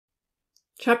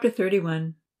Chapter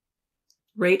 31.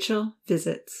 Rachael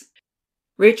visits.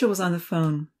 Rachael was on the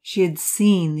phone. She had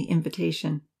seen the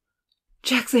invitation.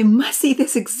 "Jax, I must see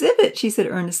this exhibit," she said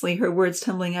earnestly, her words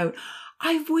tumbling out.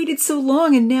 "I've waited so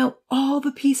long, and now all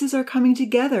the pieces are coming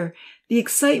together. The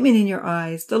excitement in your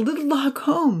eyes, the little log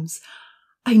homes.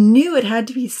 I knew it had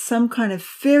to be some kind of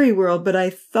fairy world, but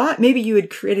I thought maybe you had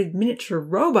created miniature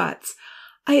robots.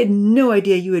 I had no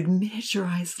idea you had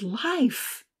miniaturized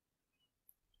life."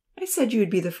 "I said you would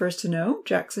be the first to know,"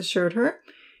 Jax assured her.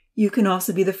 "You can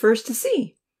also be the first to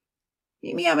see.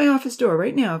 Meet me at my office door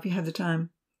right now if you have the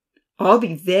time." "I'll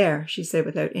be there," she said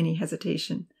without any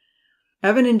hesitation.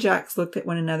 Evan and Jax looked at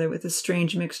one another with a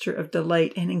strange mixture of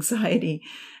delight and anxiety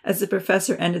as the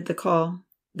professor ended the call.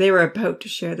 They were about to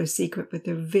share their secret with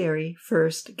their very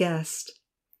first guest.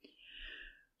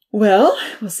 "Well,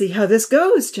 we'll see how this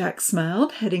goes," Jax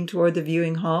smiled, heading toward the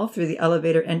viewing hall through the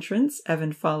elevator entrance.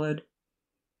 Evan followed.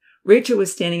 Rachael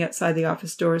was standing outside the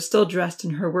office door, still dressed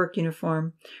in her work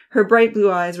uniform. Her bright blue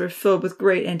eyes were filled with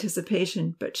great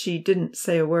anticipation, but she didn't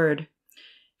say a word.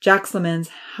 Jax Lemens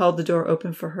held the door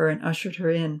open for her and ushered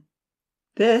her in.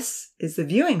 "This is the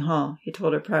viewing hall," he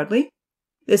told her proudly.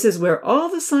 "This is where all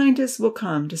the scientists will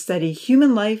come to study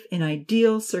human life in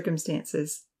ideal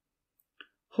circumstances."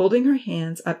 Holding her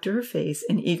hands up to her face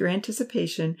in eager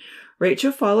anticipation,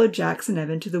 Rachael followed Jax and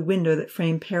Evan to the window that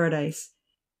framed paradise.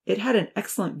 It had an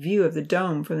excellent view of the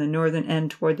dome from the northern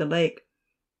end toward the lake.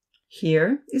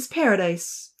 "Here is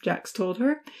paradise," Jax told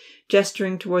her,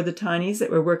 gesturing toward the tinies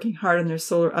that were working hard on their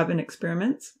solar oven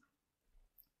experiments.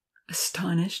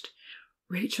 Astonished,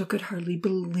 Rachael could hardly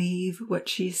believe what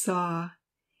she saw.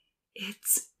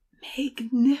 "It's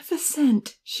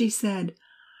magnificent," she said.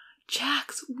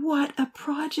 "Jax, what a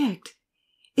project!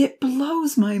 It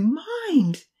blows my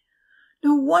mind.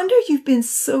 No wonder you've been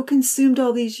so consumed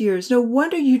all these years. No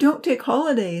wonder you don't take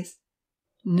holidays."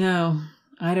 "No,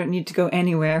 I don't need to go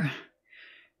anywhere.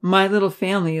 My little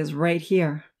family is right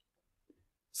here."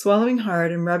 Swallowing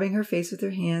hard and rubbing her face with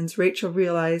her hands, Rachael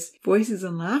realized voices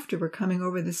and laughter were coming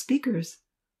over the speakers.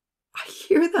 "I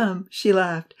hear them," she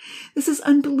laughed. "This is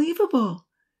unbelievable.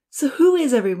 So who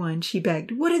is everyone?" she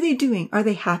begged. "What are they doing? Are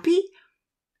they happy?"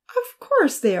 "Of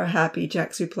course they are happy,"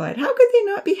 Jax replied. "How could they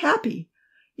not be happy?"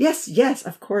 Yes,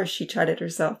 of course," she chided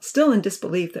herself, still in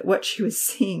disbelief that what she was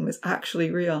seeing was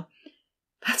actually real.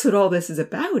 "That's what all this is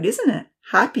about, isn't it?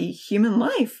 Happy human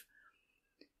life."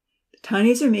 "The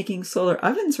tinies are making solar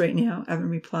ovens right now," Evan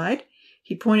replied.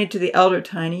 He pointed to the elder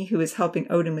tiny who was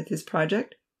helping Odin with his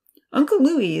project. "Uncle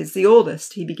Louis is the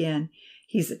oldest," he began.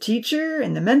 "He's the teacher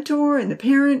and the mentor and the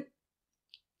parent."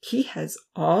 "He has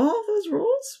all those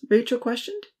roles?" Rachael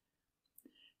questioned.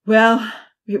 "Well,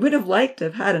 we would have liked to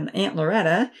have had an Aunt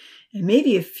Loretta, and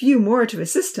maybe a few more to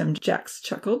assist him," Jax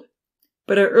chuckled.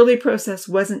 "But our early process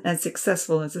wasn't as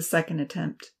successful as the second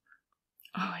attempt."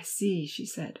 "Oh, I see," she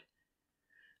said.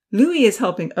 "Louis is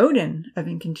helping Odin,"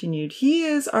 Evan continued. "He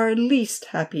is our least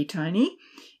happy tiny,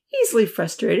 easily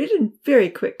frustrated and very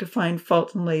quick to find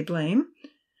fault and lay blame.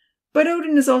 But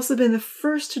Odin has also been the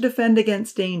first to defend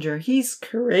against danger. He's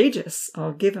courageous,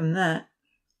 I'll give him that."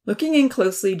 Looking in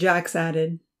closely, Jax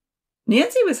added,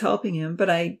 "Nancy was helping him, but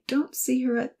I don't see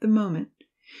her at the moment.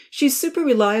 She's super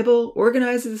reliable,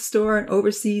 organizes the store, and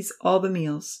oversees all the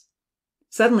meals."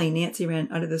 Suddenly, Nancy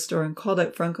ran out of the store and called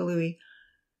out for Uncle Louis.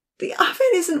 "The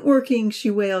oven isn't working," she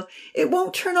wailed. "It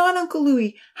won't turn on, Uncle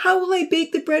Louis. How will I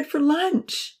bake the bread for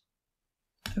lunch?"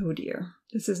 "Oh dear,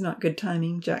 this is not good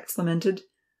timing," Jax lamented.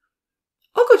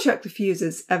 "I'll go check the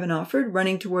fuses," Evan offered,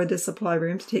 running toward the supply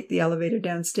room to take the elevator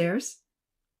downstairs.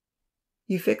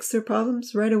 "You fixed their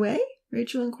problems right away?"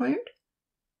 Rachael inquired.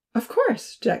 "Of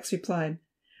course," Jax replied.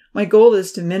 "My goal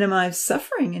is to minimize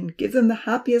suffering and give them the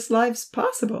happiest lives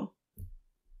possible."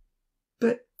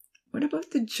 "But what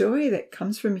about the joy that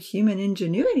comes from human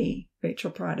ingenuity?"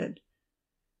 Rachael prodded.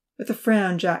 With a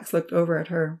frown, Jax looked over at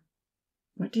her.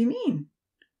 "What do you mean?"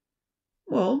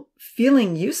 "Well,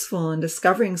 feeling useful and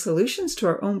discovering solutions to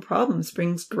our own problems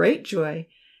brings great joy,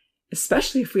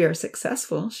 especially if we are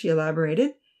successful," she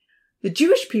elaborated. "The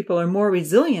Jewish people are more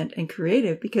resilient and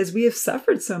creative because we have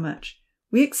suffered so much.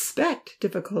 We expect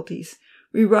difficulties.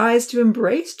 We rise to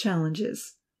embrace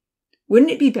challenges. Wouldn't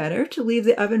it be better to leave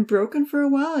the oven broken for a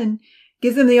while and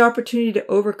give them the opportunity to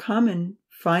overcome and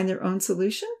find their own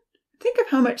solution? Think of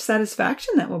how much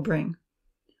satisfaction that will bring."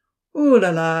 "Ooh la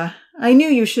la, I knew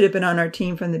you should have been on our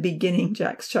team from the beginning,"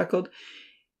 Jax chuckled.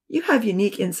 "You have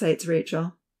unique insights,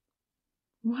 Rachael."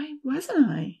 "Why wasn't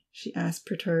I?" she asked,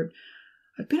 perturbed.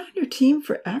 "I've been on your team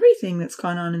for everything that's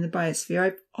gone on in the biosphere.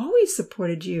 I've always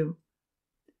supported you."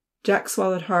 Jax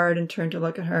swallowed hard and turned to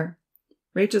look at her.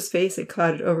 Rachel's face had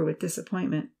clouded over with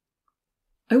disappointment.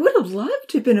 I would have loved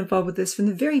to have been involved with this from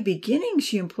the very beginning,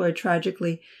 she implored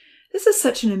tragically. This is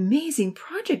such an amazing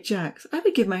project, Jax. I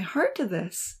would give my heart to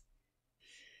this.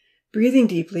 Breathing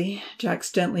deeply,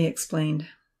 Jax gently explained,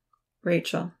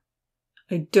 Rachel,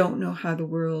 I don't know how the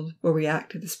world will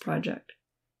react to this project.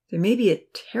 There may be a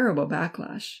terrible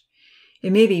backlash.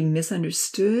 It may be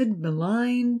misunderstood,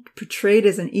 maligned, portrayed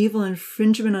as an evil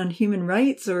infringement on human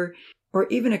rights, or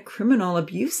even a criminal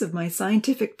abuse of my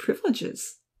scientific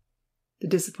privileges. The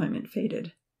disappointment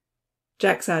faded.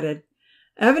 Jax added,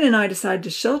 Evan and I decided to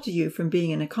shelter you from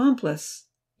being an accomplice.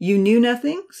 You knew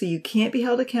nothing, so you can't be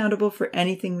held accountable for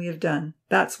anything we have done.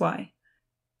 That's why.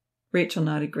 Rachel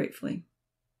nodded gratefully.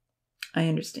 I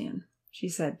understand, she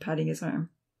said, patting his arm.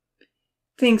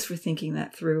 Thanks for thinking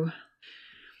that through.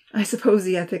 I suppose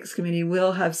the ethics committee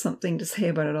will have something to say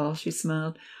about it all, she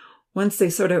smiled, once they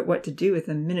sort out what to do with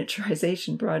the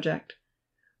miniaturization project.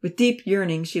 With deep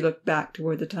yearning, she looked back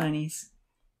toward the Tinies.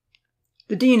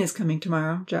 The dean is coming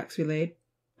tomorrow, Jax relayed.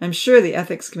 I'm sure the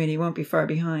ethics committee won't be far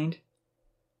behind.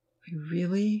 I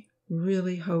really,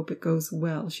 really hope it goes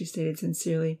well, she stated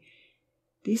sincerely.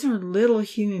 These are little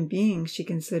human beings, she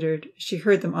considered, as she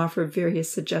heard them offer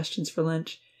various suggestions for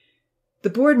lunch. The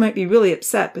board might be really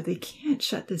upset, but they can't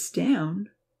shut this down.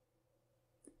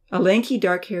 A lanky,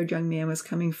 dark-haired young man was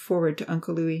coming forward to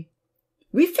Uncle Louis.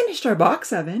 We've finished our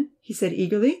box oven, he said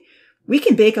eagerly. We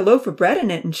can bake a loaf of bread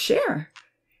in it and share.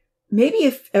 Maybe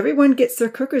if everyone gets their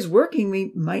cookers working,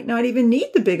 we might not even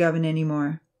need the big oven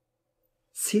anymore.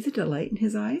 See the delight in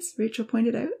his eyes, Rachel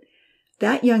pointed out.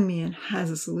 That young man has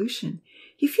a solution.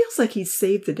 He feels like he's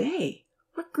saved the day.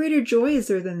 What greater joy is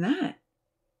there than that?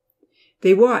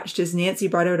 They watched as Nancy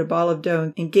brought out a ball of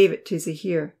dough and gave it to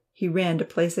Zahir. He ran to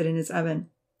place it in his oven.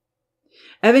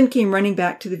 Evan came running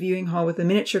back to the viewing hall with a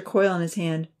miniature coil in his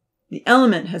hand. The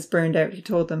element has burned out, he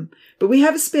told them. But we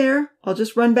have a spare. I'll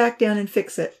just run back down and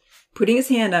fix it. Putting his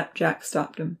hand up, Jack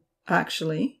stopped him.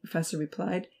 Actually, the professor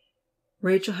replied,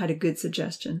 Rachel had a good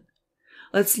suggestion.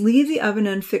 Let's leave the oven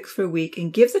unfixed for a week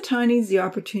and give the Tinies the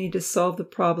opportunity to solve the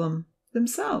problem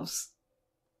themselves.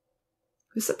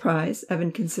 With surprise,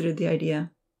 Evan considered the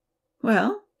idea.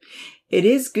 Well, it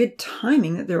is good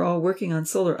timing that they're all working on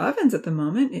solar ovens at the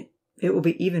moment. It will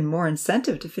be even more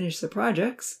incentive to finish the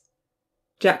projects.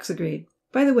 Jax agreed.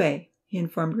 By the way, he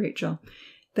informed Rachel,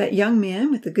 that young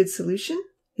man with the good solution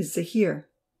is Zahir.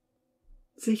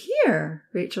 Zahir,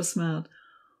 Rachel smiled.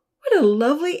 What a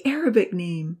lovely Arabic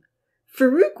name.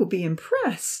 Farouk will be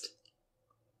impressed.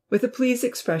 With a pleased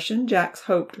expression, Jax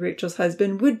hoped Rachel's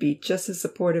husband would be just as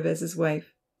supportive as his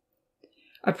wife.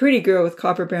 A pretty girl with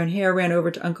copper-brown hair ran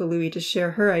over to Uncle Louis to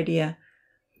share her idea.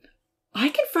 I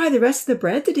can fry the rest of the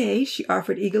bread today, she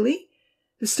offered eagerly.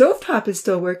 The stovetop is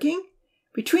still working.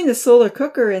 Between the solar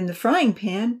cooker and the frying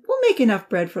pan, we'll make enough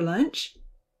bread for lunch.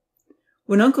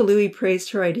 When Uncle Louis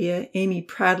praised her idea, Amy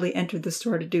proudly entered the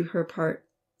store to do her part.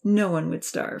 No one would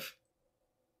starve.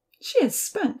 She has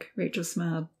spunk, Rachel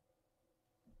smiled.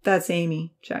 That's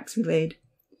Amy, Jax relayed.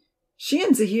 She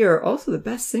and Zahir are also the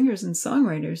best singers and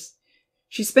songwriters.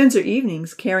 She spends her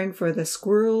evenings caring for the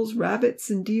squirrels, rabbits,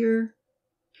 and deer.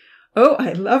 Oh,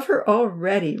 I love her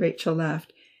already, Rachel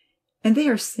laughed. And they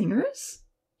are singers?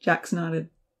 Jax nodded.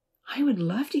 I would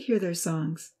love to hear their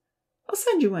songs. I'll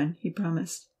send you one, he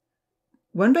promised.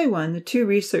 One by one, the two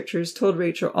researchers told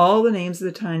Rachel all the names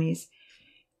of the Tinies.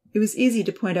 It was easy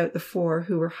to point out the 4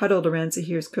 who were huddled around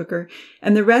Zahir's cooker,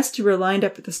 and the rest who were lined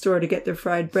up at the store to get their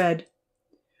fried bread.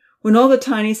 When all the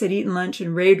Tinies had eaten lunch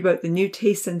and raved about the new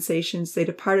taste sensations, they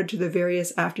departed to their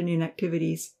various afternoon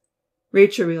activities.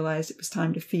 Rachel realized it was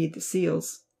time to feed the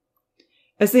seals.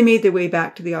 As they made their way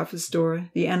back to the office door,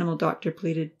 the animal doctor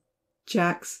pleaded,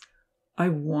 Jax, I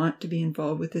want to be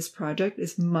involved with this project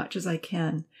as much as I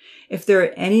can. If there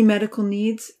are any medical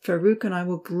needs, Farouk and I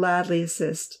will gladly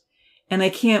assist. And I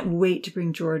can't wait to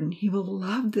bring Jordan. He will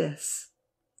love this.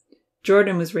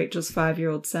 Jordan was Rachel's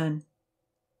 5-year-old son.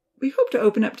 We hope to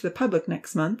open up to the public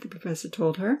next month, the professor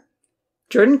told her.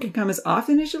 Jordan can come as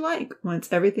often as you like once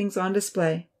everything's on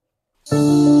display.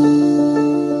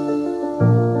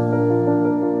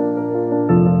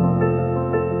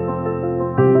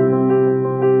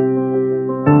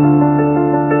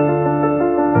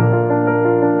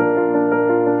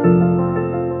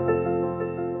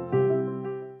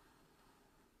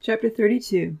 Chapter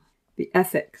 32. The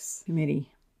Ethics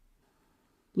Committee.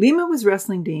 Lima was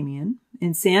wrestling Damien,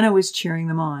 and Santa was cheering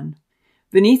them on.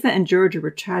 Vanitha and Georgia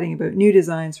were chatting about new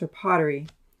designs for pottery.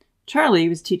 Charlie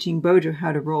was teaching Bojo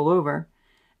how to roll over.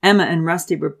 Emma and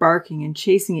Rusty were barking and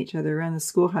chasing each other around the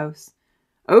schoolhouse.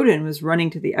 Odin was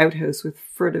running to the outhouse with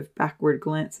furtive backward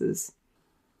glances.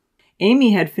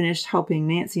 Amy had finished helping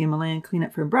Nancy and Milan clean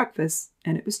up for breakfast,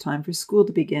 and it was time for school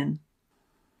to begin.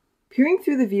 Peering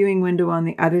through the viewing window on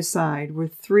the other side were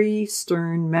 3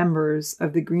 stern members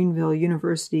of the Greenville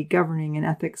University Governing and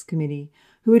Ethics Committee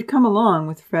who had come along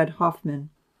with Fred Hoffman.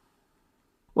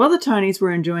 While the Tinies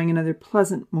were enjoying another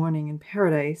pleasant morning in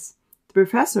paradise, the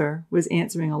professor was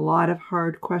answering a lot of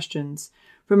hard questions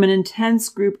from an intense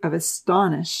group of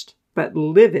astonished but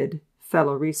livid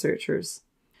fellow researchers.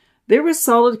 There was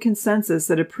solid consensus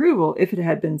that approval, if it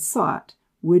had been sought,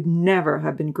 would never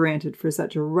have been granted for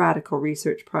such a radical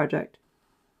research project.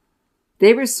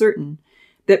 They were certain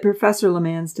that Professor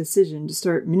Lemann's decision to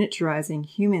start miniaturizing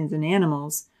humans and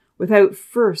animals without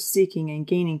first seeking and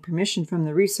gaining permission from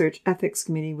the Research Ethics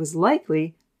Committee was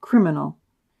likely criminal.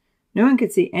 No one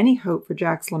could see any hope for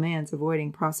Jacques Lemann's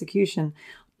avoiding prosecution,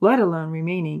 let alone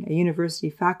remaining a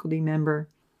university faculty member.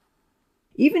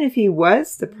 Even if he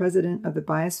was the president of the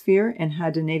biosphere and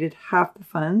had donated half the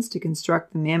funds to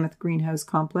construct the mammoth greenhouse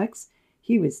complex,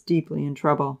 he was deeply in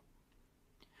trouble.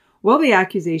 While the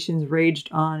accusations raged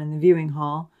on in the viewing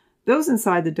hall, those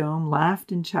inside the dome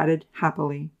laughed and chatted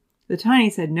happily. The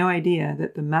Tinies had no idea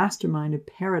that the mastermind of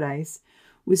Paradise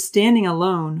was standing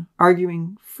alone,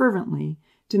 arguing fervently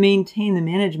to maintain the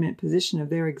management position of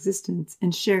their existence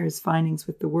and share his findings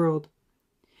with the world.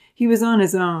 He was on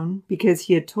his own because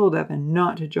he had told Evan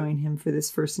not to join him for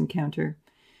this first encounter.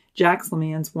 Jacques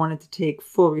Lemans wanted to take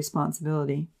full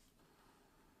responsibility.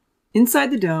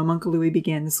 Inside the dome, Uncle Louis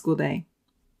began the school day.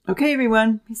 "Okay,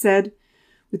 everyone," he said.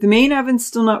 "With the main oven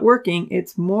still not working,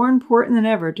 it's more important than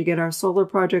ever to get our solar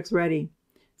projects ready.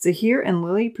 Zahir and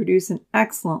Lily produced an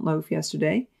excellent loaf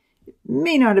yesterday. It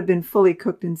may not have been fully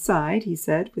cooked inside," he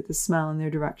said, with a smile in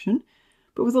their direction,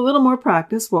 "but with a little more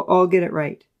practice, we'll all get it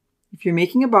right. If you're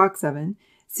making a box oven,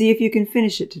 see if you can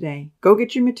finish it today. Go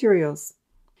get your materials."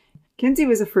 Kenzie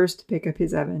was the first to pick up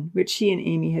his oven, which he and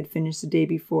Amy had finished the day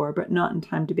before, but not in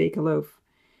time to bake a loaf.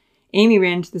 Amy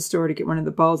ran to the store to get one of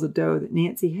the balls of dough that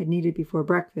Nancy had needed before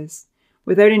breakfast.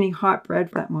 Without any hot bread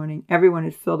for that morning, everyone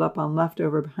had filled up on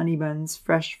leftover honey buns,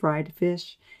 fresh fried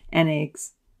fish, and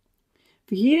eggs.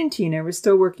 Fahid and Tina were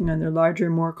still working on their larger,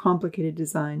 more complicated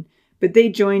design, but they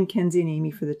joined Kenzie and Amy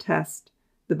for the test.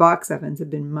 The box ovens had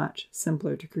been much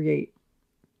simpler to create.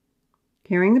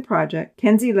 Carrying the project,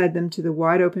 Kenzie led them to the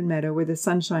wide-open meadow where the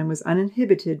sunshine was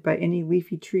uninhibited by any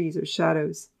leafy trees or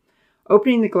shadows.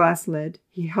 Opening the glass lid,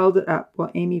 he held it up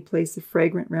while Amy placed the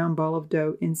fragrant round ball of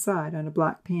dough inside on a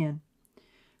black pan.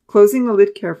 Closing the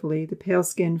lid carefully, the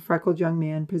pale-skinned, freckled young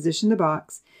man positioned the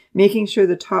box, making sure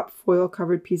the top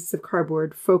foil-covered pieces of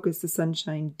cardboard focused the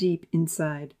sunshine deep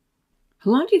inside. "How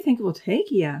long do you think it will take?"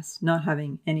 he asked, not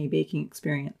having any baking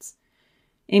experience.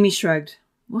 Amy shrugged.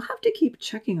 "We'll have to keep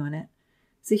checking on it.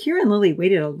 Zahir and Lily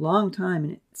waited a long time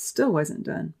and it still wasn't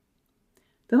done."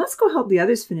 "Then let's go help the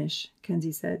others finish,"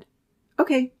 Kenzie said.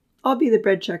 "Okay, I'll be the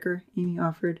bread checker," Amy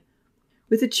offered.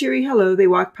 With a cheery hello, they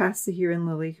walked past Zahir and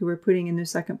Lily, who were putting in their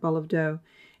second ball of dough,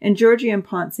 and Georgie and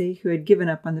Ponce, who had given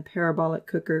up on the parabolic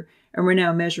cooker and were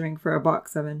now measuring for a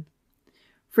box oven.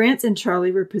 France and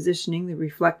Charlie were positioning the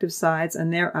reflective sides on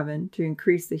their oven to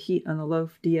increase the heat on the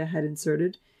loaf Dia had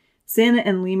inserted. Santa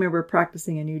and Lima were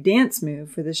practicing a new dance move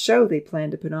for the show they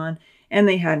planned to put on, and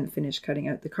they hadn't finished cutting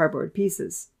out the cardboard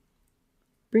pieces.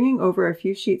 Bringing over a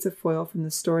few sheets of foil from the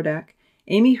store deck,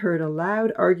 Amy heard a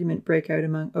loud argument break out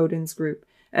among Odin's group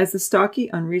as the stocky,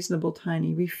 unreasonable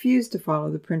Tiny refused to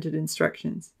follow the printed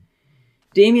instructions.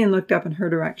 Damien looked up in her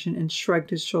direction and shrugged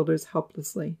his shoulders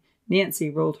helplessly. Nancy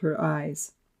rolled her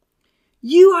eyes.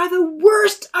 "You are the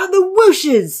worst of the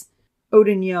whooshes!"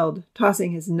 Odin yelled,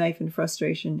 tossing his knife in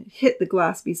frustration. It hit the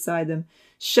glass beside them,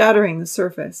 shattering the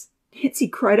surface. Nancy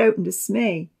cried out in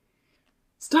dismay.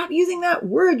 "Stop using that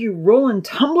word, you rollin'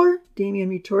 tumbler," Damien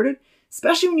retorted,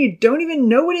 "especially when you don't even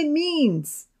know what it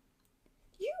means."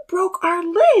 "You broke our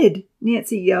lid,"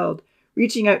 Nancy yelled,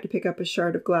 reaching out to pick up a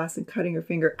shard of glass and cutting her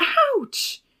finger.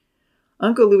 "Ouch!"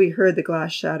 Uncle Louis heard the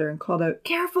glass shatter and called out,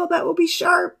 "Careful, that will be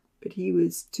sharp," but he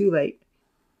was too late.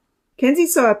 Kenzie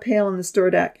saw a pail on the store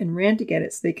deck and ran to get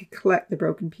it so they could collect the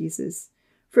broken pieces.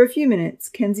 For a few minutes,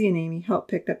 Kenzie and Amy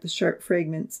helped pick up the sharp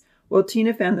fragments, while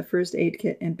Tina found the first aid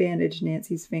kit and bandaged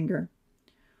Nancy's finger.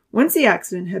 Once the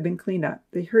accident had been cleaned up,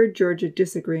 they heard Georgia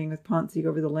disagreeing with Ponce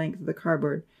over the length of the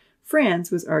cardboard. Franz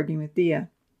was arguing with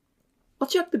Dia. "I'll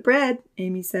chuck the bread,"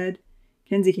 Amy said.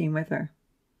 Kenzie came with her.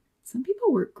 "Some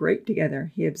people work great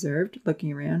together," he observed,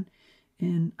 looking around,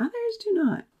 "and others do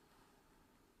not.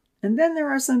 And then there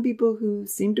are some people who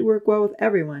seem to work well with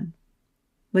everyone."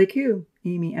 "Like who?"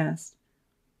 Amy asked.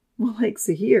 "Well, like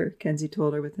Zahir," Kenzie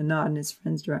told her with a nod in his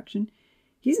friend's direction.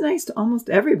 "He's nice to almost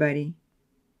everybody."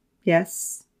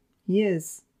 "Yes, he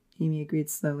is," Amy agreed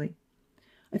slowly.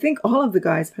 I think all of the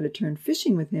guys have had a turn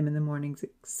fishing with him in the mornings,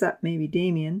 except maybe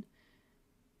Damien.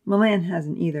 Milan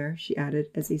hasn't either, she added,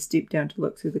 as he stooped down to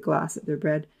look through the glass at their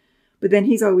bread. But then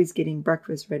he's always getting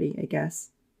breakfast ready, I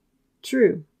guess.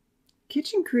 True.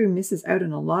 Kitchen crew misses out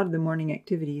on a lot of the morning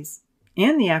activities.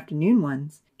 And the afternoon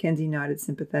ones, Kenzie nodded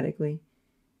sympathetically.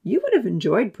 You would have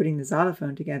enjoyed putting the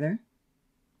xylophone together.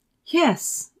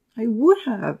 Yes, I would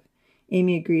have,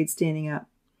 Amy agreed, standing up.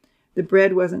 The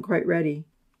bread wasn't quite ready.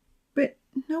 But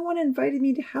no one invited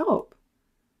me to help.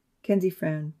 Kenzie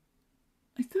frowned.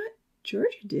 I thought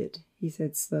Georgia did, he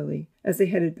said slowly, as they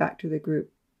headed back to the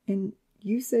group. And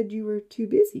you said you were too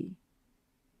busy.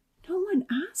 No one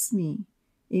asked me,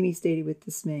 Amy stated with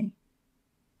dismay.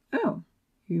 Oh,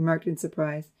 he remarked in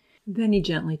surprise. Then he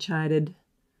gently chided.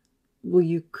 Well,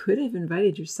 you could have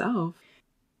invited yourself.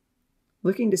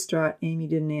 Looking distraught, Amy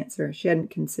didn't answer. She hadn't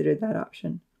considered that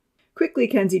option. Quickly,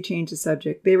 Kenzie changed the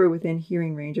subject. They were within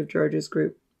hearing range of George's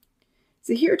group.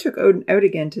 Zahir took Odin out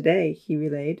again today, he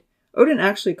relayed. Odin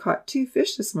actually caught 2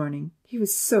 fish this morning. He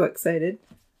was so excited.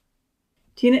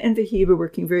 Tina and Vahid were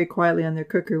working very quietly on their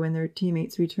cooker when their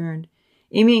teammates returned.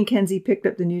 Amy and Kenzie picked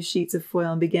up the new sheets of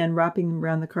foil and began wrapping them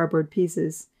around the cardboard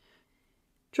pieces.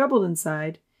 Troubled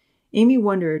inside, Amy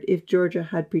wondered if Georgia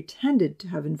had pretended to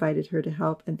have invited her to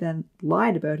help and then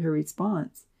lied about her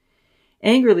response.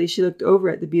 Angrily, she looked over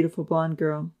at the beautiful blonde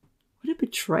girl. What a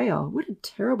betrayal! What a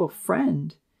terrible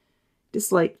friend!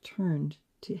 Dislike turned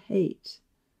to hate.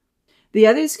 The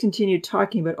others continued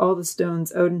talking about all the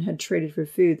stones Odin had traded for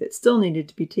food that still needed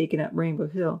to be taken up Rainbow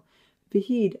Hill.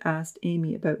 Vahid asked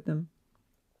Amy about them.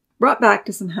 Brought back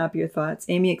to some happier thoughts,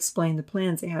 Amy explained the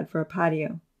plans they had for a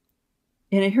patio.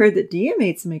 And I heard that Dia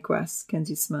made some requests,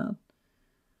 Kenzie smiled.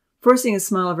 Forcing a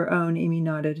smile of her own, Amy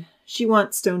nodded. She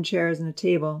wants stone chairs and a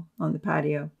table on the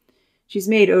patio. She's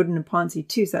made Odin and Ponzi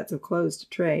 2 sets of clothes to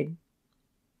trade.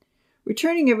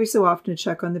 Returning every so often to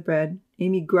check on the bread,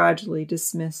 Amy gradually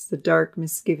dismissed the dark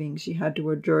misgivings she had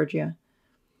toward Georgia.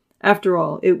 After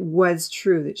all, it was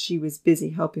true that she was busy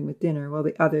helping with dinner while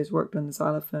the others worked on the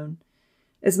xylophone.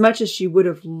 As much as she would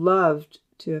have loved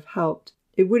to have helped,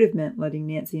 it would have meant letting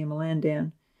Nancy and Milan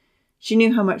down. She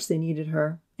knew how much they needed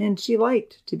her, and she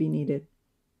liked to be needed.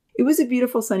 It was a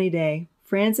beautiful sunny day.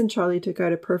 Franz and Charlie took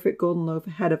out a perfect golden loaf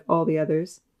ahead of all the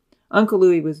others. Uncle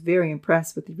Louis was very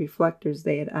impressed with the reflectors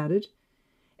they had added.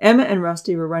 Emma and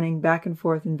Rusty were running back and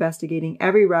forth investigating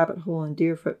every rabbit hole and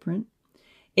deer footprint.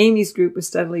 Amy's group was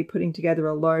steadily putting together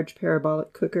a large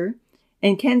parabolic cooker,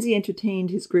 and Kenzie entertained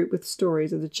his group with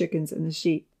stories of the chickens and the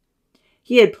sheep.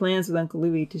 He had plans with Uncle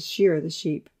Louis to shear the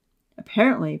sheep.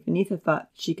 Apparently, Vanitha thought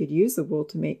she could use the wool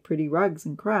to make pretty rugs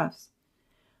and crafts.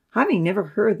 Having never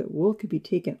heard that wool could be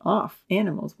taken off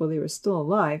animals while they were still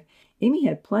alive, Amy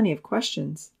had plenty of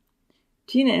questions.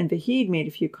 Tina and Vahid made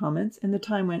a few comments, and the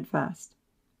time went fast.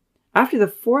 After the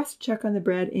 4th check on the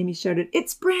bread, Amy shouted,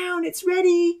 "It's brown! It's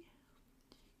ready!"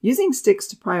 Using sticks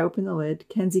to pry open the lid,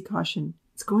 Kenzie cautioned,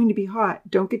 "It's going to be hot.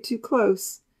 Don't get too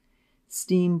close."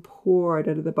 Steam poured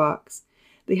out of the box.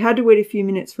 They had to wait a few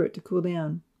minutes for it to cool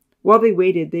down. While they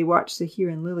waited, they watched Zahir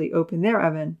and Lily open their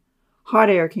oven. Hot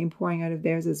air came pouring out of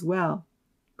theirs as well.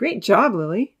 "Great job,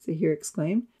 Lily," Zahir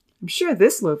exclaimed. "I'm sure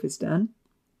this loaf is done."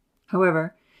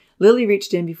 However, Lily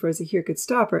reached in before Zahir could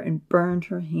stop her and burned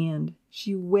her hand.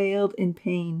 She wailed in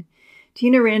pain.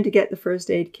 Tina ran to get the first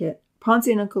aid kit.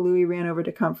 Ponzi and Uncle Louis ran over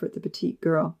to comfort the petite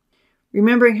girl.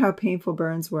 Remembering how painful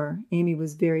burns were, Amy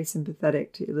was very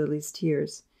sympathetic to Lily's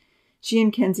tears. She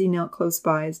and Kenzie knelt close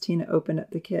by as Tina opened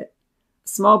up the kit. A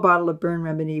small bottle of burn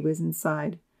remedy was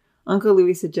inside. Uncle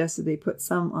Louis suggested they put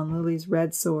some on Lily's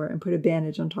red sore and put a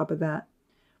bandage on top of that.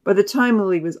 By the time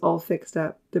Lily was all fixed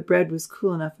up, the bread was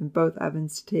cool enough in both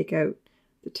ovens to take out.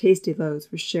 The tasty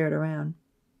loaves were shared around.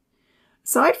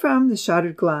 Aside from the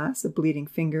shattered glass, a bleeding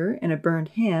finger, and a burned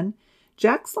hand,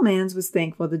 Jack Slamans was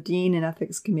thankful the Dean and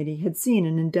Ethics Committee had seen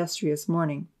an industrious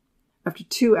morning. After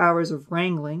 2 hours of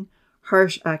wrangling,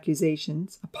 harsh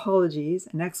accusations, apologies,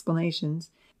 and explanations,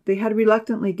 they had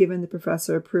reluctantly given the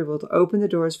professor approval to open the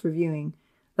doors for viewing,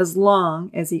 as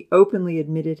long as he openly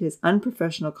admitted his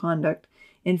unprofessional conduct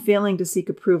in failing to seek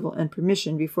approval and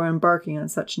permission before embarking on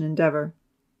such an endeavor.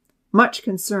 Much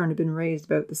concern had been raised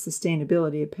about the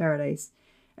sustainability of Paradise,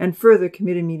 and further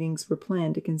committee meetings were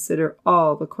planned to consider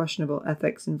all the questionable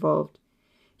ethics involved.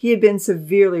 He had been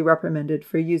severely reprimanded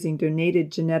for using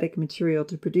donated genetic material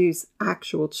to produce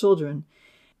actual children,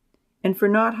 and for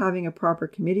not having a proper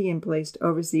committee in place to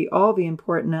oversee all the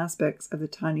important aspects of the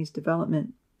Tiny's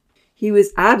development. He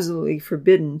was absolutely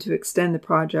forbidden to extend the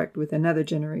project with another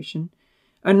generation.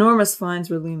 Enormous fines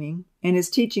were looming, and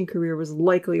his teaching career was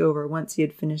likely over once he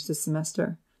had finished the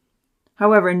semester.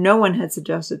 However, no one had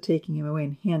suggested taking him away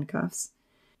in handcuffs.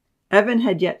 Evan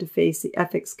had yet to face the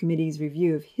ethics committee's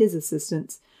review of his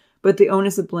assistants, but the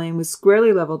onus of blame was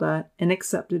squarely leveled at and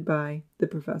accepted by the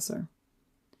professor.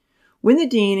 When the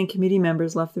dean and committee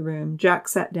members left the room, Jack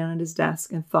sat down at his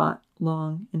desk and thought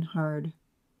long and hard.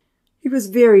 He was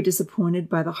very disappointed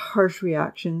by the harsh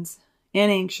reactions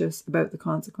and anxious about the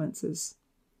consequences.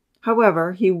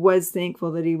 However, he was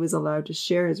thankful that he was allowed to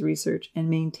share his research and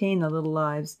maintain the little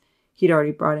lives he'd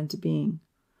already brought into being.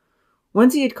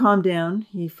 Once he had calmed down,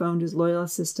 he phoned his loyal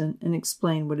assistant and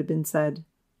explained what had been said.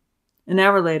 An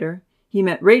hour later, he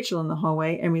met Rachael in the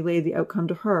hallway and relayed the outcome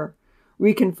to her,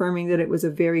 reconfirming that it was a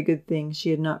very good thing she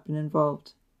had not been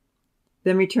involved.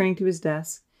 Then returning to his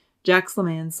desk, Jack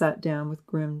Slaman sat down with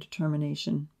grim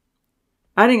determination.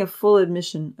 Adding a full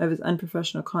admission of his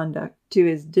unprofessional conduct to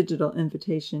his digital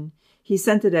invitation, he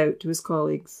sent it out to his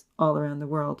colleagues all around the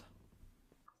world.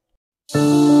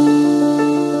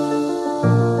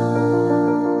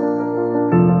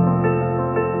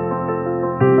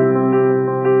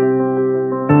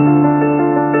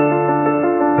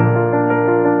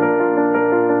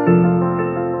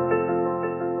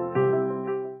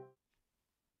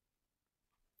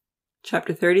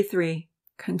 Chapter 33.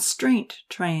 Constraint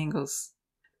Triangles.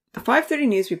 The 5:30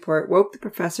 news report woke the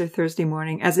professor Thursday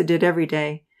morning, as it did every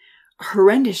day. A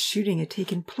horrendous shooting had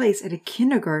taken place at a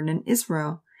kindergarten in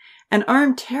Israel. An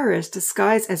armed terrorist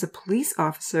disguised as a police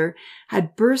officer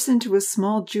had burst into a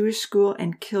small Jewish school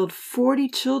and killed 40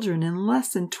 children in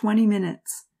less than 20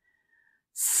 minutes.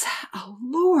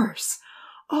 Allures!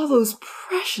 All those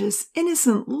precious,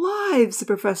 innocent lives, the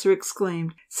professor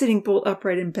exclaimed, sitting bolt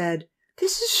upright in bed.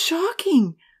 This is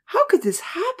shocking. How could this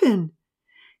happen?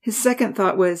 His second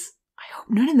thought was, I hope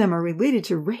none of them are related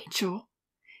to Rachael.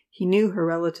 He knew her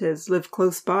relatives lived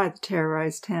close by the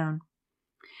terrorized town.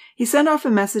 He sent off a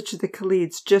message to the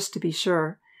Khalids just to be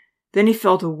sure. Then he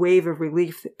felt a wave of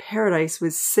relief that Paradise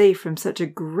was safe from such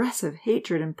aggressive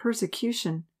hatred and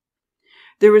persecution.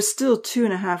 There were still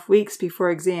 2.5 weeks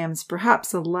before exams,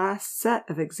 perhaps the last set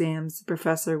of exams the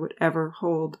professor would ever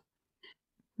hold.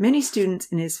 Many students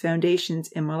in his Foundations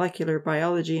in Molecular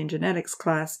Biology and Genetics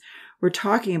class were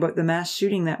talking about the mass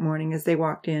shooting that morning as they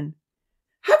walked in.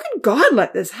 How could God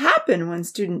let this happen? One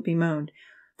student bemoaned.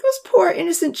 Those poor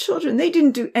innocent children, they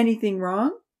didn't do anything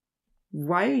wrong.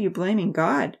 Why are you blaming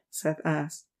God? Seth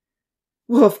asked.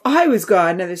 Well, if I was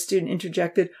God, another student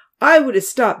interjected, I would have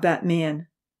stopped that man.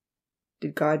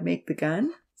 Did God make the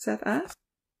gun? Seth asked.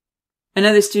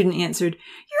 Another student answered,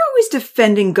 You're always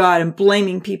defending God and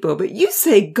blaming people, but you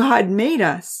say God made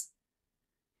us.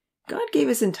 God gave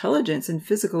us intelligence and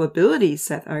physical abilities,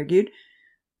 Seth argued,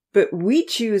 but we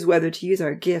choose whether to use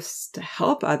our gifts to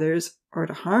help others or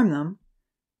to harm them.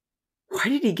 Why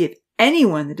did he give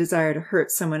anyone the desire to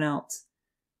hurt someone else?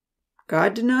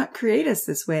 God did not create us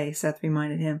this way, Seth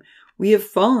reminded him. We have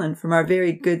fallen from our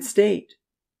very good state.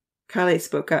 Kylie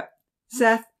spoke up.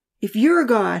 Seth, if your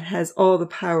God has all the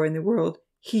power in the world,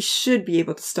 he should be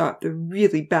able to stop the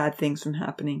really bad things from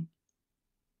happening.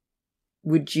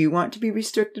 Would you want to be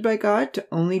restricted by God to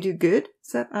only do good?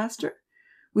 Seth asked her.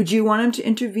 Would you want him to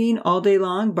intervene all day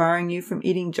long, barring you from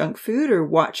eating junk food or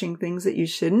watching things that you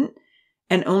shouldn't,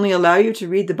 and only allow you to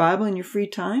read the Bible in your free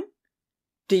time?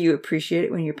 Do you appreciate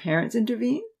it when your parents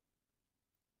intervene?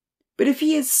 But if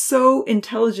he is so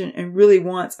intelligent and really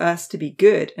wants us to be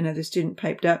good, another student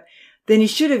piped up, then he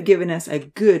should have given us a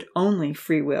good-only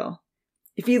free will.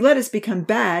 If he let us become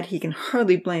bad, he can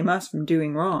hardly blame us from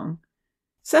doing wrong.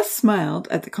 Seth smiled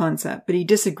at the concept, but he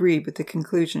disagreed with the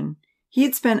conclusion. He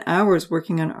had spent hours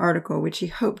working on an article which he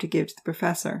hoped to give to the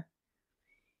professor.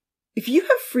 If you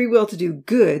have free will to do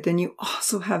good, then you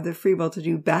also have the free will to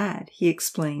do bad, he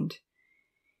explained.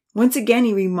 Once again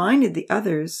he reminded the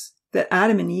others that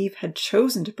Adam and Eve had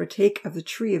chosen to partake of the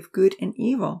tree of good and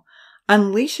evil,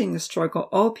 unleashing the struggle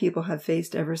all people have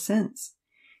faced ever since.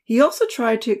 He also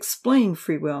tried to explain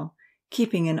free will,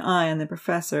 keeping an eye on the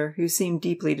professor, who seemed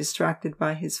deeply distracted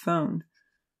by his phone.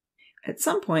 At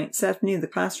some point, Seth knew the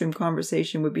classroom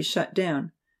conversation would be shut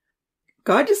down.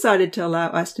 God decided to allow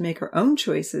us to make our own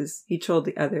choices, he told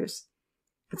the others.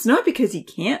 It's not because he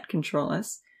can't control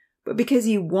us, but because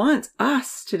he wants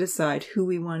us to decide who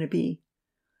we want to be.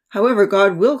 However,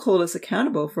 God will hold us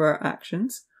accountable for our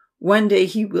actions. One day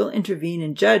he will intervene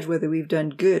and judge whether we've done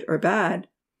good or bad.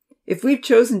 If we've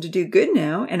chosen to do good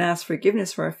now and ask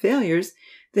forgiveness for our failures,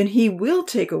 then he will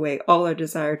take away all our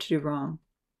desire to do wrong.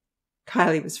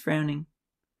 Kylie was frowning.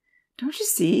 Don't you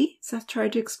see? Seth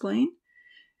tried to explain.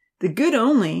 The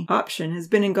good-only option has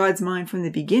been in God's mind from the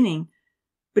beginning,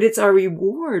 but it's our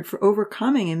reward for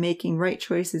overcoming and making right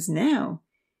choices now.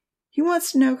 He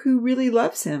wants to know who really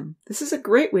loves him. This is a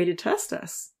great way to test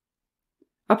us."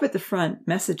 Up at the front,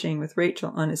 messaging with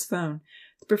Rachael on his phone,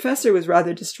 the professor was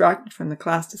rather distracted from the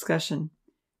class discussion.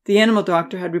 The animal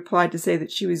doctor had replied to say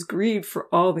that she was grieved for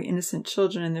all the innocent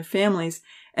children and their families,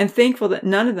 and thankful that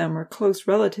none of them were close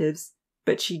relatives,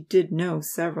 but she did know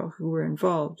several who were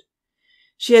involved.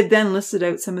 She had then listed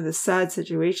out some of the sad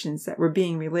situations that were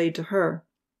being relayed to her.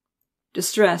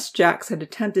 Distressed, Jax had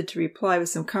attempted to reply with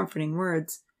some comforting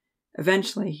words.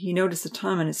 Eventually, he noticed the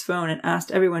time on his phone and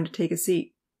asked everyone to take a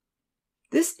seat.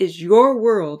 "This is your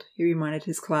world," he reminded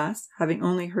his class, having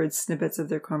only heard snippets of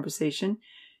their conversation.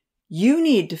 "You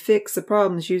need to fix the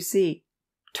problems you see.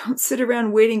 Don't sit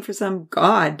around waiting for some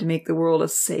god to make the world a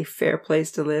safe, fair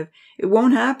place to live. It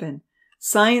won't happen.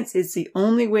 Science is the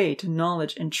only way to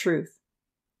knowledge and truth."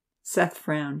 Seth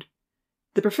frowned.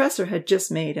 The professor had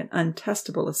just made an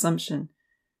untestable assumption.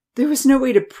 There was no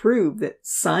way to prove that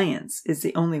science is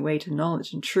the only way to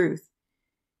knowledge and truth.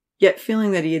 Yet,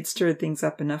 feeling that he had stirred things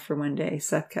up enough for one day,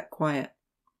 Seth kept quiet.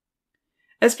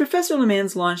 As Professor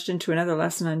Lemans launched into another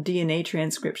lesson on DNA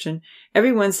transcription,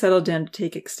 everyone settled down to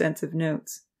take extensive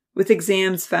notes. With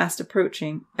exams fast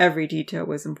approaching, every detail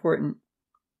was important.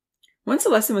 Once the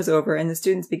lesson was over and the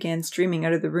students began streaming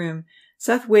out of the room,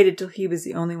 Seth waited till he was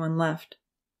the only one left.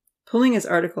 Pulling his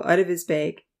article out of his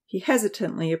bag, he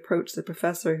hesitantly approached the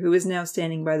professor, who was now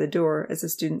standing by the door as the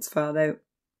students filed out.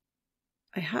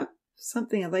 "I have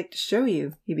something I'd like to show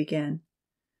you," he began.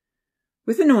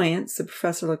 With annoyance, the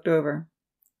professor looked over.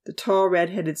 The tall,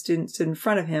 red-headed student stood in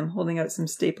front of him, holding out some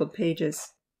stapled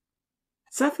pages.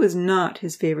 Seth was not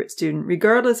his favorite student,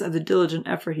 regardless of the diligent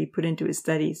effort he put into his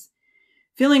studies.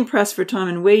 Feeling pressed for time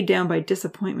and weighed down by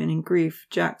disappointment and grief,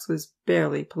 Jax was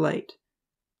barely polite.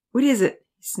 "What is it?"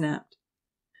 he snapped.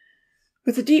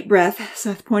 With a deep breath,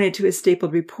 Seth pointed to his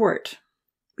stapled report.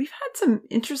 "We've had some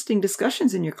interesting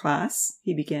discussions in your class,"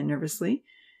 he began nervously.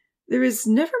 "There is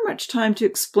never much time to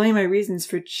explain my reasons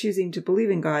for choosing to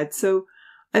believe in God, so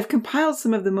I've compiled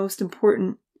some of the most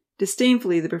important—"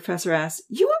 Disdainfully, the professor asked,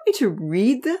 "You want me to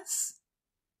read this?"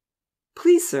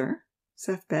 "Please, sir,"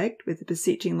 Seth begged, with a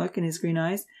beseeching look in his green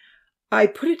eyes. "I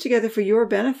put it together for your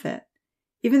benefit.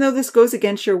 Even though this goes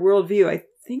against your worldview, I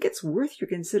think it's worth your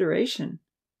consideration."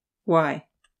 "Why?"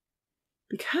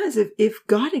 "Because if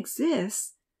God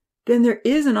exists, then there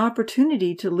is an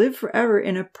opportunity to live forever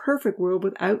in a perfect world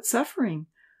without suffering.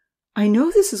 I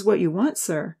know this is what you want,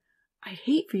 sir. I'd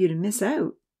hate for you to miss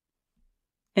out."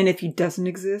 "And if he doesn't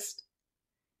exist?"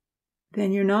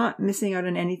 "Then you're not missing out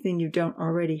on anything you don't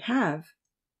already have."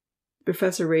 The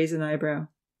professor raised an eyebrow.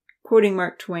 Quoting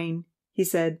Mark Twain, he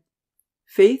said,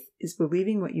 "Faith is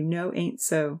believing what you know ain't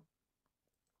so."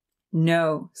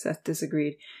 "No," Seth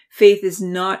disagreed. "Faith is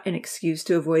not an excuse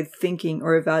to avoid thinking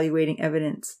or evaluating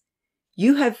evidence.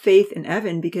 You have faith in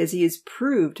Evan because he has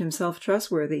proved himself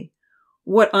trustworthy.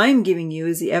 What I'm giving you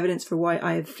is the evidence for why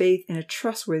I have faith in a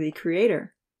trustworthy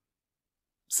creator."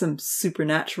 "Some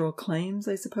supernatural claims,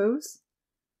 I suppose?"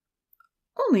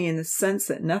 "Only in the sense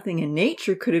that nothing in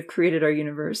nature could have created our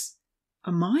universe.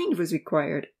 A mind was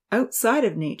required, outside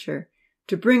of nature,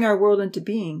 to bring our world into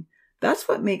being. That's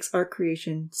what makes our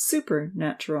creation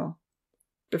supernatural."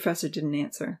 The professor didn't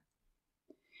answer.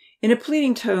 In a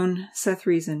pleading tone, Seth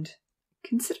reasoned,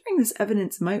 "Considering this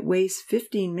evidence might waste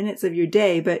 15 minutes of your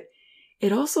day, but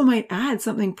it also might add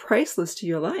something priceless to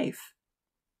your life."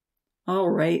 "All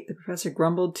right," the professor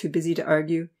grumbled, too busy to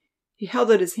argue. He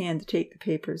held out his hand to take the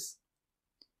papers.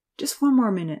 "Just one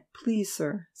more minute, please,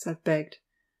 sir," Seth begged.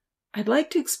 "I'd like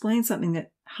to explain something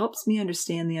that helps me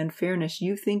understand the unfairness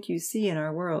you think you see in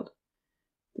our world."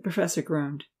 The professor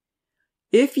groaned.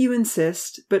 "If you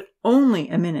insist, but only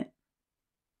a minute."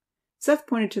 Seth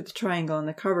pointed to the triangle on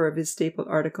the cover of his stapled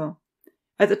article.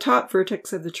 At the top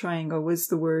vertex of the triangle was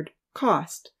the word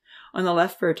cost. On the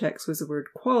left vertex was the word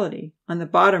quality. On the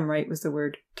bottom right was the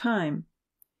word time.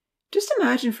 "Just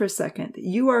imagine for a second that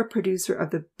you are a producer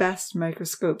of the best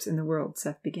microscopes in the world,"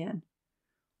 Seth began.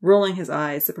 Rolling his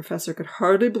eyes, the professor could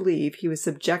hardly believe he was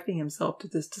subjecting himself to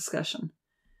this discussion.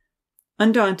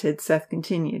 Undaunted, Seth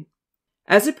continued,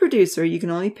 "As a producer, you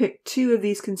can only pick 2 of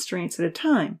these constraints at a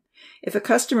time. If a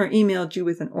customer emailed you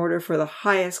with an order for the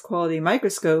highest quality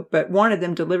microscope but wanted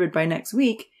them delivered by next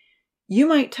week, you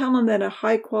might tell them that a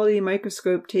high-quality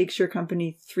microscope takes your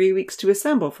company 3 weeks to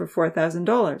assemble for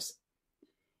 $4,000.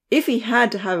 If he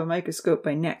had to have a microscope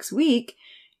by next week,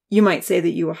 you might say that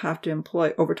you will have to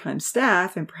employ overtime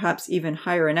staff and perhaps even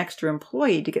hire an extra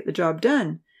employee to get the job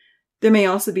done. There may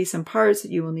also be some parts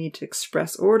that you will need to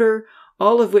express order,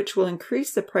 all of which will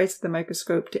increase the price of the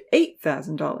microscope to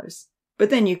 $8,000. But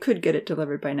then you could get it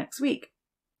delivered by next week.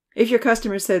 If your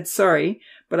customer said, sorry,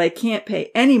 but I can't pay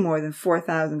any more than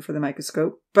 $4,000 for the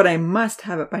microscope, but I must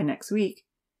have it by next week,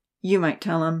 you might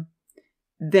tell him,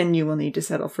 then you will need to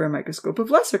settle for a microscope of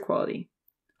lesser quality.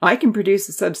 I can produce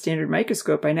a substandard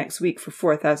microscope by next week for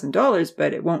 $4,000,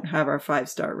 but it won't have our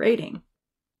 5-star rating.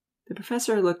 The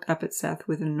professor looked up at Seth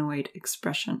with an annoyed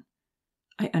expression.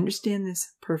 I understand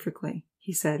this perfectly,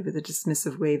 he said with a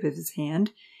dismissive wave of his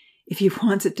hand. If he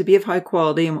wants it to be of high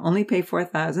quality and will only pay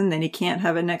 $4,000, then he can't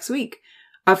have it next week.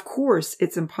 Of course,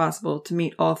 it's impossible to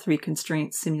meet all 3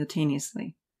 constraints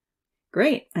simultaneously.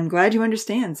 Great, I'm glad you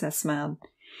understand, Seth smiled.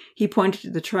 He pointed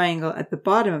to the triangle at the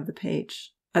bottom of the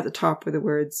page. At the top were the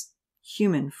words,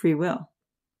 human free will.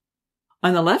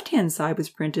 On the left-hand side was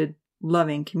printed,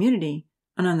 loving community,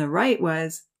 and on the right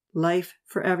was, life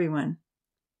for everyone.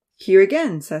 Here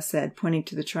again, Seth said, pointing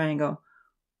to the triangle.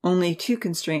 Only 2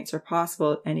 constraints are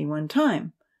possible at any one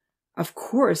time. Of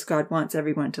course, God wants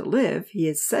everyone to live. He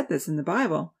has said this in the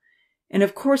Bible. And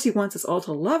of course, he wants us all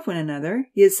to love one another.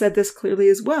 He has said this clearly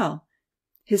as well.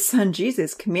 His son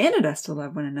Jesus commanded us to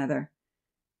love one another.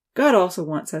 God also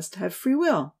wants us to have free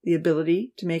will, the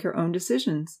ability to make our own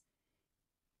decisions.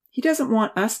 He doesn't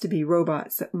want us to be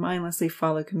robots that mindlessly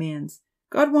follow commands.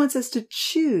 God wants us to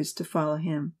choose to follow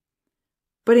him.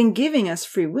 But in giving us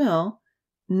free will,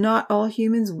 not all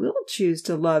humans will choose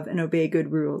to love and obey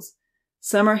good rules.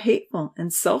 Some are hateful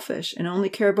and selfish and only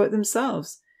care about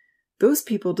themselves. Those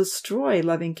people destroy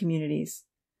loving communities.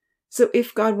 So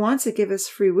if God wants to give us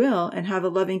free will and have a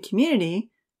loving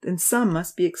community, then some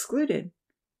must be excluded.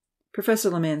 Professor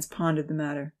Lemans pondered the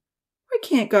matter. Why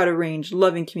can't God arrange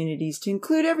loving communities to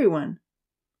include everyone?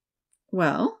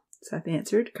 Well, Seth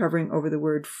answered, covering over the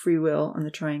word free will on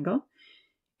the triangle,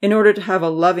 in order to have a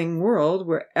loving world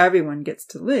where everyone gets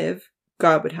to live,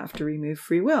 God would have to remove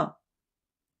free will.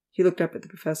 He looked up at the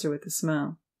professor with a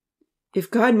smile. If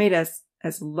God made us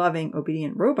as loving,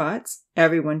 obedient robots,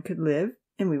 everyone could live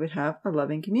and we would have a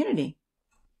loving community.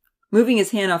 Moving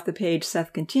his hand off the page,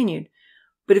 Seth continued,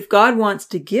 but if God wants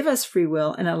to give us free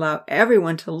will and allow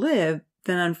everyone to live,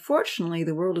 then unfortunately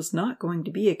the world is not going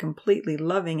to be a completely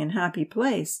loving and happy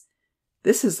place.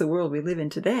 This is the world we live in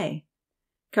today.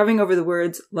 Covering over the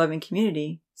words, loving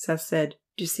community, Seth said,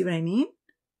 do you see what I mean?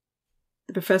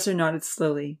 The professor nodded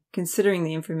slowly, considering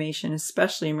the information,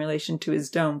 especially in relation to his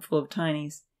dome full of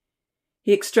tinies.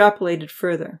 He extrapolated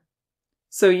further.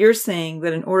 So you're saying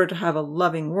that in order to have a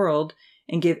loving world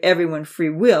and give everyone free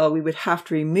will, we would have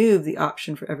to remove the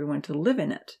option for everyone to live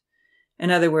in it.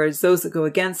 In other words, those that go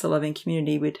against the loving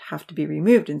community would have to be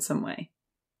removed in some way.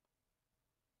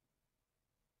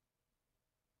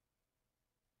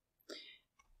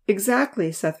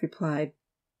 Exactly, Seth replied.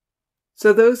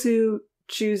 So those who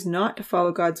choose not to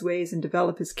follow God's ways and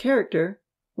develop his character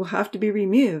will have to be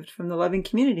removed from the loving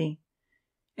community.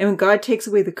 And when God takes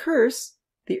away the curse,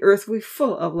 the earth will be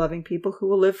full of loving people who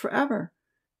will live forever.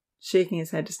 Shaking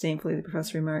his head disdainfully, the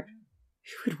professor remarked,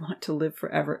 who would want to live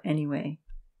forever anyway?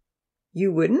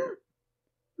 You wouldn't?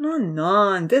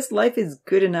 No, this life is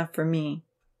good enough for me.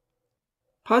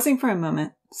 Pausing for a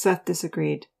moment, Seth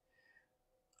disagreed.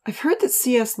 I've heard that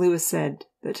C.S. Lewis said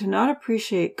that to not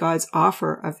appreciate God's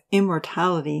offer of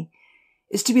immortality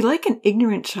is to be like an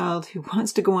ignorant child who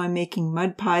wants to go on making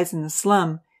mud pies in the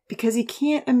slum because he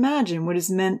can't imagine what is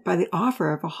meant by the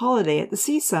offer of a holiday at the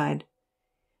seaside.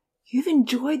 You've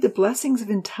enjoyed the blessings of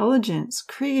intelligence,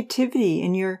 creativity,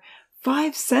 and your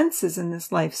 5 senses in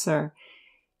this life, sir.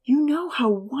 You know how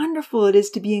wonderful it is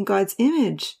to be in God's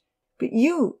image. But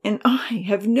you and I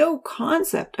have no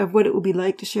concept of what it will be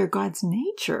like to share God's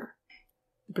nature,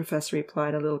 the professor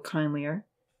replied a little kindlier,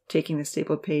 taking the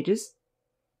stapled pages.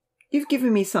 You've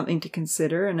given me something to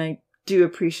consider, and I do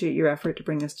appreciate your effort to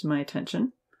bring this to my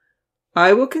attention.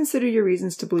 I will consider your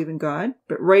reasons to believe in God,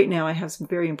 but right now I have some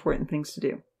very important things to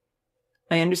do.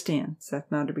 I understand, Seth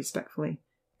nodded respectfully.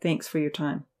 Thanks for your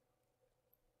time.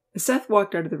 As Seth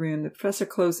walked out of the room, the professor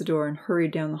closed the door and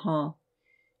hurried down the hall.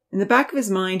 In the back of his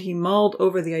mind, he mulled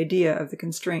over the idea of the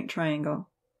constraint triangle.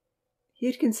 He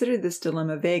had considered this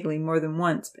dilemma vaguely more than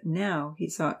once, but now he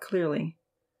saw it clearly.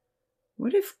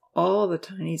 What if all the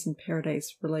tinies in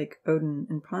paradise were like Odin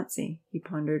and Pontsi? He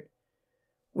pondered.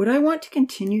 Would I want to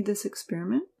continue this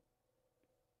experiment?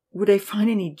 Would I find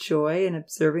any joy in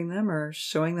observing them or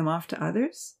showing them off to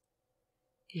others?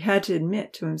 He had to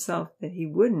admit to himself that he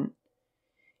wouldn't.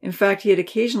 In fact, he had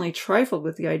occasionally trifled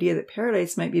with the idea that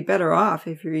paradise might be better off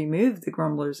if he removed the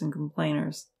grumblers and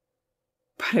complainers.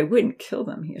 But I wouldn't kill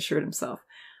them, he assured himself.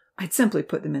 I'd simply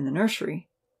put them in the nursery.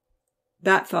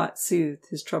 That thought soothed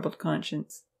his troubled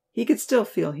conscience. He could still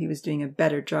feel he was doing a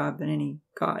better job than any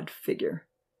God figure.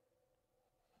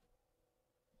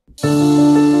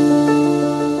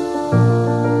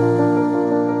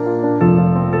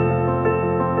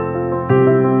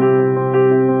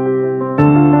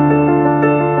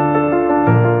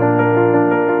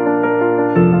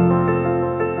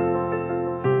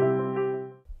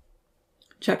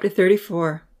 Chapter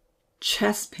 34.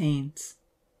 Chest Pains.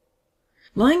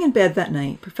 Lying in bed that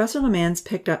night, Professor Lemans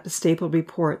picked up the stapled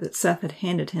report that Seth had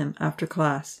handed him after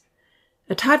class.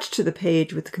 Attached to the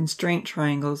page with the constraint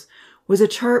triangles was a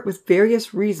chart with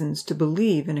various reasons to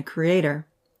believe in a creator.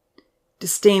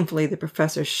 Disdainfully, the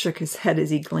professor shook his head as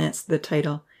he glanced at the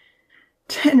title.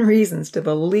 10 reasons to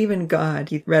believe in God,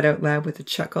 he read out loud with a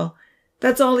chuckle.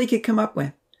 That's all he could come up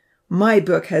with. My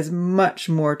book has much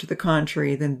more to the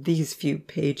contrary than these few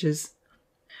pages.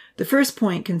 The first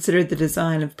point considered the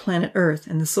design of planet Earth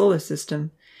and the solar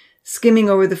system, skimming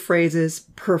over the phrases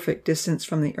perfect distance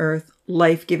from the Earth,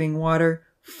 life-giving water,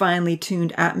 finely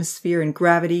tuned atmosphere and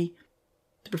gravity.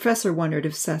 The professor wondered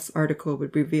if Seth's article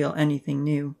would reveal anything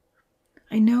new.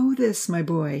 I know this, my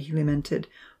boy, he lamented,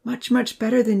 much, much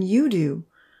better than you do.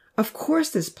 Of course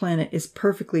this planet is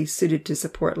perfectly suited to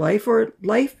support life, or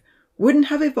life wouldn't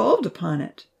have evolved upon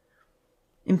it.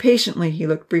 Impatiently, he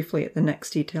looked briefly at the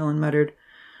next detail and muttered,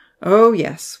 Oh,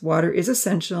 yes, water is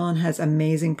essential and has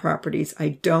amazing properties.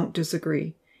 I don't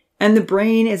disagree. And the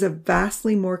brain is a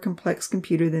vastly more complex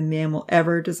computer than man will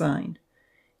ever design.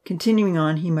 Continuing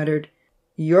on, he muttered,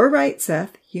 You're right,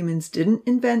 Seth. Humans didn't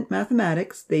invent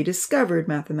mathematics. They discovered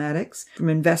mathematics from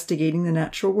investigating the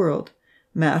natural world.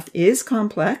 Math is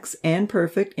complex and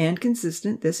perfect and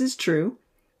consistent. This is true.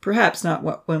 Perhaps not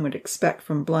what one would expect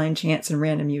from blind chance and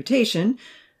random mutation,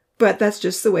 but that's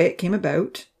just the way it came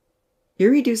about.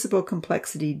 Irreducible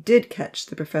complexity did catch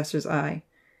the professor's eye.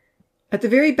 At the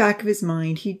very back of his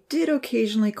mind, he did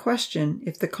occasionally question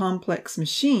if the complex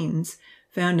machines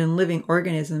found in living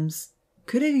organisms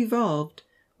could have evolved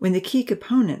when the key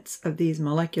components of these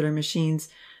molecular machines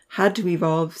had to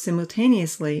evolve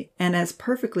simultaneously and as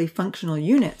perfectly functional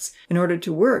units in order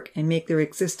to work and make their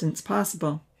existence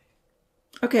possible.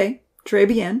 Okay, très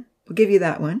bien. We'll give you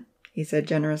that one, he said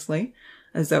generously,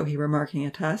 as though he were marking a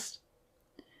test.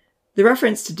 The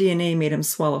reference to DNA made him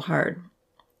swallow hard.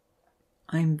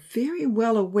 I'm very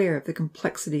well aware of the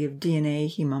complexity of DNA,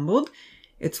 he mumbled.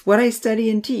 It's what I study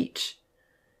and teach.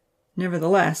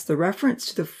 Nevertheless, the reference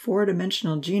to the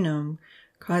 4-dimensional genome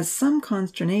caused some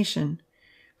consternation.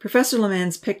 Professor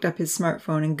Lemans picked up his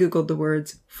smartphone and Googled the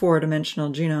words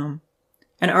 4-dimensional genome.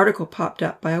 An article popped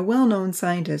up by a well-known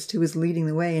scientist who was leading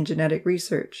the way in genetic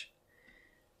research.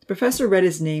 The professor read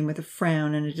his name with a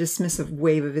frown and a dismissive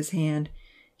wave of his hand.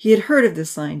 He had heard of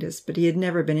this scientist, but he had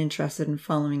never been interested in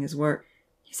following his work.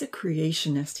 He's a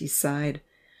creationist, he sighed.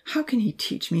 How can he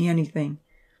teach me anything?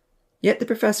 Yet the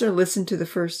professor listened to the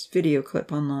first video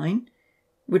clip online,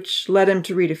 which led him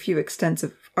to read a few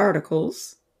extensive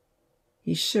articles.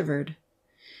 He shivered.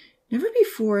 Never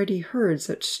before had he heard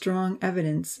such strong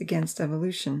evidence against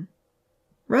evolution.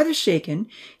 Rather shaken,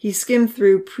 he skimmed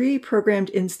through pre-programmed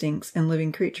instincts in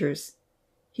living creatures.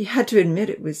 He had to admit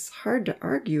it was hard to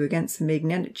argue against the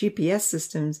magnetic GPS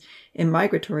systems in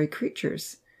migratory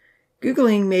creatures.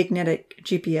 Googling magnetic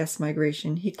GPS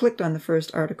migration, he clicked on the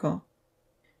first article.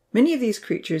 Many of these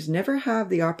creatures never have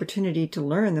the opportunity to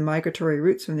learn the migratory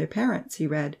routes from their parents, he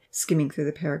read, skimming through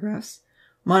the paragraphs.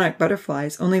 Monarch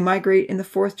butterflies only migrate in the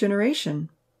 4th generation.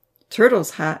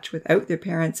 Turtles hatch without their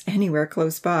parents anywhere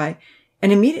close by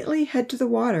and immediately head to the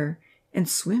water and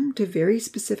swim to very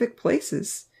specific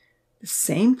places. The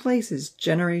same places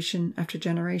generation after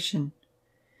generation.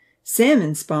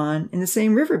 Salmon spawn in the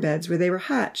same riverbeds where they were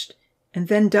hatched and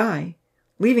then die,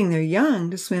 leaving their young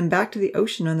to swim back to the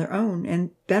ocean on their own and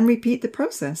then repeat the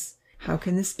process. How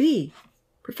can this be?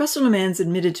 Professor Lemans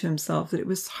admitted to himself that it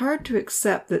was hard to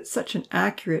accept that such an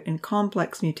accurate and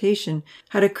complex mutation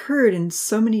had occurred in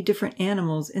so many different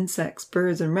animals, insects,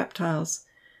 birds, and reptiles.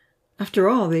 After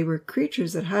all, they were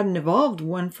creatures that hadn't evolved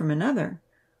one from another.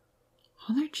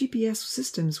 All their GPS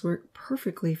systems work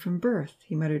perfectly from birth,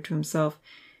 he muttered to himself.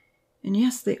 And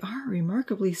yes, they are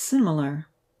remarkably similar.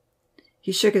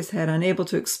 He shook his head, unable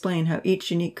to explain how each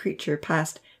unique creature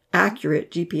passed accurate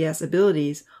GPS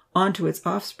abilities onto its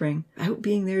offspring without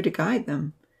being there to guide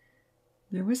them.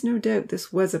 There was no doubt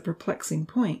this was a perplexing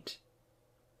point.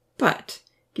 But,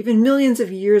 given millions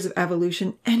of years of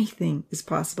evolution, anything is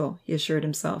possible, he assured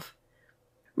himself.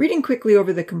 Reading quickly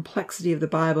over the complexity of the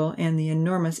Bible and the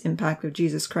enormous impact of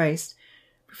Jesus Christ,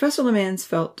 Professor Lemans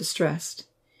felt distressed.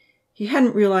 He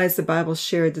hadn't realized the Bible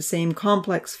shared the same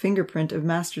complex fingerprint of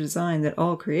master design that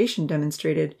all creation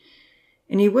demonstrated,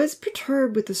 and he was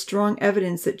perturbed with the strong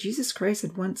evidence that Jesus Christ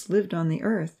had once lived on the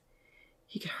earth.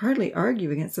 He could hardly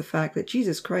argue against the fact that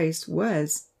Jesus Christ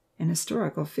was an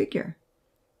historical figure.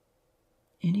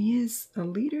 And he is a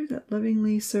leader that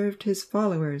lovingly served his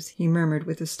followers, he murmured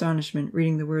with astonishment,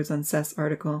 reading the words on Seth's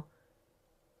article.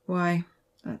 Why,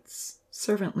 That's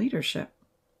servant leadership.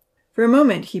 For a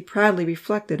moment, he proudly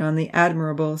reflected on the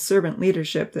admirable servant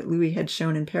leadership that Louis had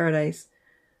shown in paradise.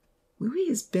 Louis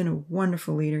has been a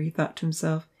wonderful leader, he thought to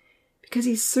himself, because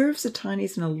he serves the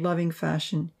tinies in a loving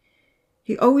fashion.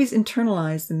 He always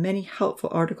internalized the many helpful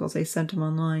articles I sent him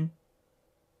online.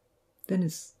 Then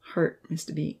his heart missed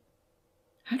a beat.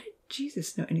 How did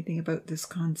Jesus know anything about this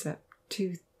concept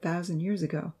 2,000 years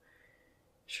ago?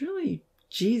 Surely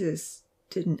Jesus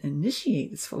didn't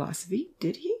initiate this philosophy,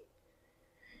 did he?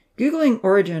 Googling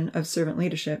origin of servant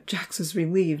leadership, Jax was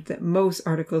relieved that most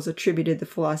articles attributed the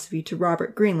philosophy to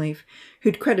Robert Greenleaf,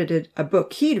 who'd credited a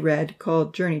book he'd read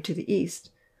called Journey to the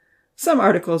East. Some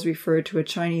articles referred to a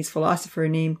Chinese philosopher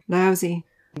named Laozi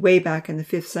way back in the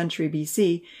 5th century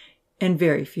BC, and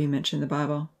very few mentioned the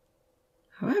Bible.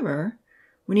 However,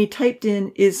 when he typed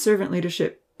in, "Is servant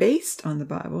leadership based on the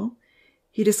Bible?"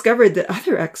 he discovered that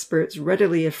other experts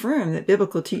readily affirmed that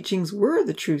biblical teachings were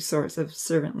the true source of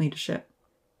servant leadership.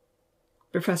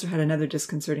 The professor had another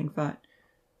disconcerting thought.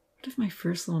 What if my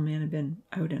first little man had been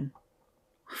Odin?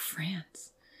 Or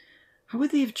France? How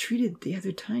would they have treated the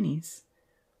other tinies?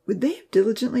 Would they have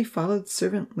diligently followed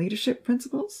servant leadership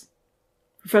principles?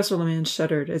 Professor LeMans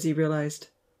shuddered as he realized,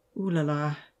 ooh la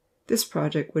la, this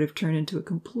project would have turned into a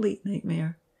complete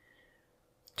nightmare.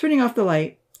 Turning off the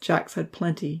light, Jax had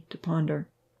plenty to ponder.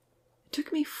 It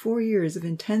took me 4 years of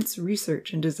intense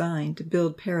research and design to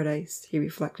build paradise, he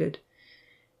reflected.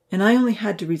 And I only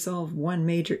had to resolve one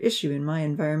major issue in my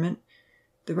environment,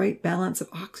 the right balance of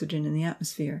oxygen in the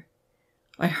atmosphere.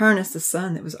 I harnessed the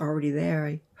sun that was already there.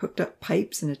 I hooked up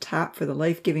pipes and a tap for the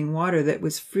life-giving water that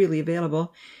was freely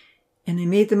available, and I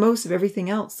made the most of everything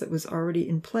else that was already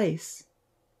in place.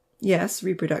 Yes,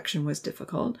 reproduction was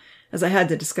difficult, as I had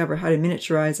to discover how to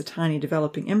miniaturize the tiny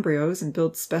developing embryos and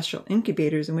build special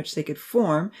incubators in which they could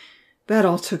form. That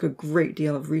all took a great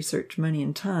deal of research, money,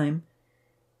 and time.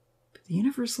 The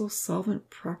universal solvent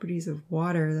properties of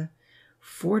water, the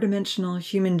 4-dimensional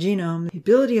human genome, the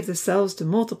ability of the cells to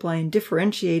multiply and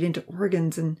differentiate into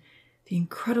organs, and the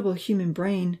incredible human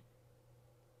brain.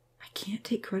 I can't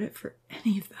take credit for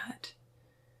any of that.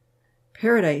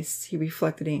 Paradise, he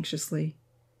reflected anxiously,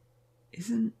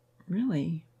 isn't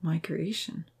really my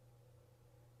creation.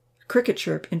 A cricket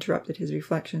chirp interrupted his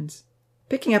reflections.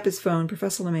 Picking up his phone,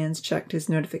 Professor LeMans checked his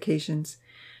notifications.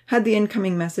 Had the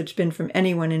incoming message been from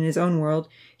anyone in his own world,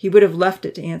 he would have left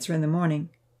it to answer in the morning.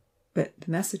 But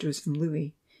the message was from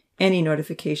Louis. Any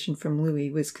notification from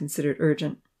Louis was considered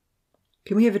urgent.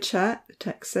 Can we have a chat? The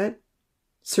text said.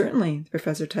 Certainly, the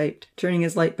professor typed, turning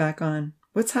his light back on.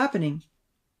 What's happening?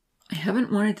 I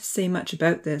haven't wanted to say much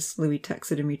about this, Louis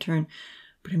texted in return,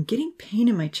 but I'm getting pain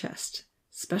in my chest,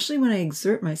 especially when I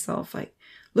exert myself. I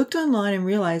looked online and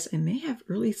realized I may have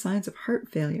early signs of heart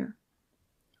failure.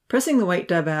 Pressing the White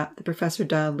Dove app, the professor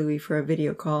dialed Louis for a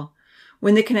video call.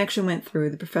 When the connection went through,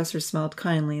 the professor smiled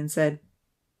kindly and said,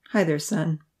 Hi there,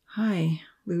 son. Hi,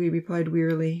 Louis replied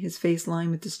wearily, his face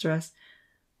lined with distress.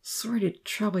 Sorry to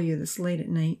trouble you this late at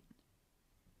night.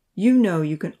 You know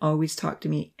you can always talk to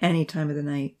me any time of the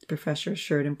night, the professor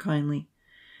assured him kindly.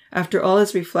 After all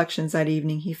his reflections that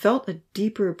evening, he felt a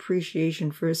deeper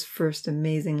appreciation for his first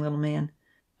amazing little man.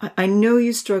 I know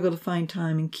you struggle to find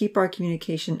time and keep our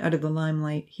communication out of the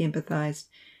limelight, he empathized.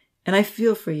 And I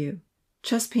feel for you.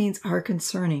 Chest pains are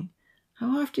concerning.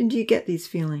 How often do you get these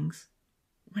feelings?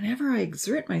 Whenever I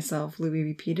exert myself, Louis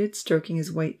repeated, stroking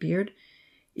his white beard.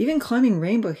 Even climbing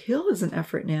Rainbow Hill is an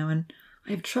effort now, and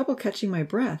I have trouble catching my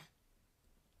breath.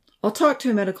 I'll talk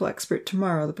to a medical expert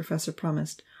tomorrow, the professor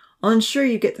promised. I'll ensure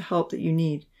you get the help that you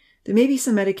need. There may be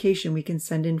some medication we can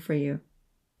send in for you.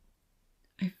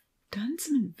 I've done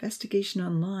some investigation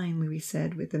online, Louis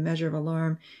said, with a measure of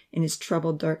alarm in his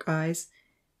troubled dark eyes.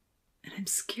 And I'm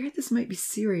scared this might be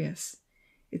serious.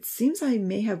 It seems I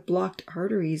may have blocked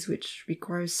arteries, which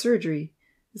requires surgery.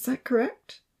 Is that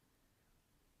correct?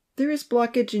 There is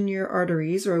blockage in your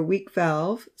arteries or a weak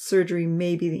valve. Surgery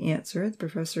may be the answer, the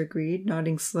professor agreed,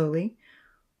 nodding slowly,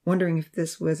 wondering if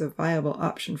this was a viable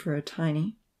option for a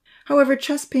tiny. However,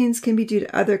 chest pains can be due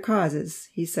to other causes,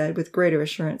 he said with greater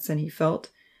assurance than he felt.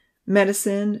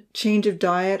 Medicine, change of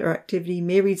diet, or activity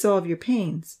may resolve your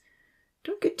pains.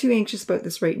 Don't get too anxious about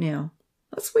this right now.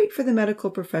 Let's wait for the medical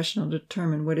professional to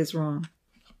determine what is wrong.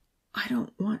 I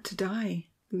don't want to die,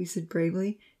 Louis said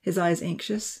bravely, his eyes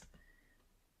anxious.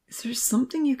 Is there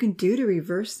something you can do to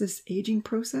reverse this aging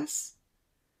process?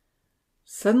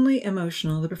 Suddenly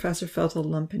emotional, the professor felt a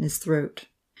lump in his throat.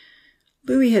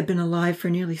 Louis had been alive for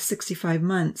nearly 65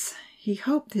 months. He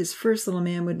hoped his first little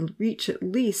man would reach at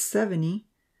least 70.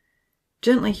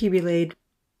 Gently he relayed,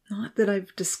 Not that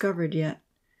I've discovered yet.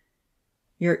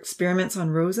 Your experiments on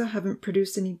Rosa haven't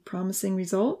produced any promising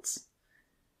results?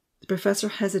 The professor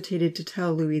hesitated to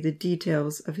tell Louis the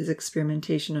details of his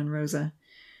experimentation on Rosa.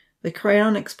 The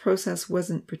cryonics process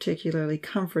wasn't particularly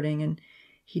comforting, and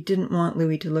he didn't want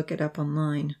Louis to look it up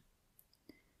online.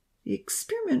 The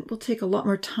experiment will take a lot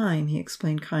more time, he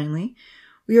explained kindly.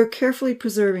 We are carefully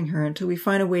preserving her until we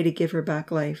find a way to give her back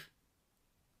life.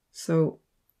 So,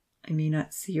 I may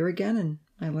not see her again in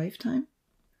my lifetime?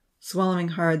 Swallowing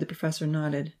hard, the professor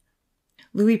nodded.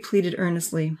 Louis pleaded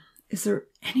earnestly, Is there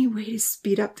any way to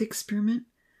speed up the experiment?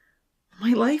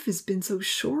 My life has been so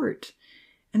short,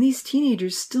 and these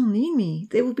teenagers still need me.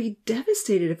 They will be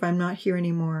devastated if I'm not here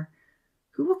anymore.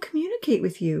 Who will communicate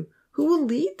with you? Who will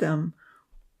lead them?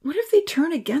 What if they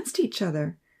turn against each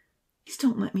other? Please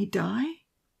don't let me die.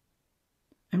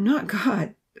 I'm not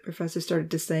God, the professor started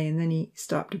to say, and then he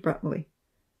stopped abruptly.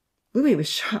 Louis was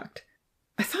shocked.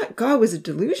 I thought God was a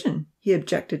delusion, he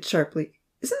objected sharply.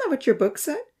 Isn't that what your book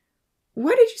said?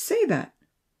 Why did you say that?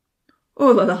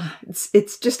 Oh, la la,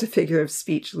 it's just a figure of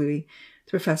speech, Louis,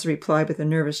 the professor replied with a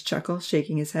nervous chuckle,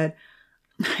 shaking his head.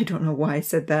 I don't know why I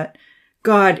said that.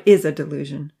 God is a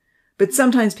delusion. But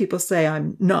sometimes people say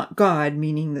I'm not God,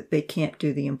 meaning that they can't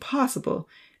do the impossible,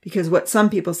 because what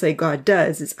some people say God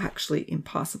does is actually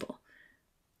impossible.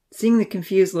 Seeing the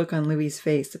confused look on Louis's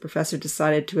face, the professor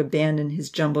decided to abandon his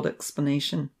jumbled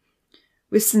explanation.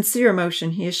 With sincere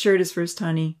emotion, he assured his first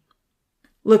tiny,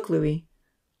 Look, Louis,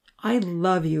 I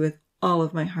love you with all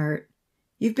of my heart.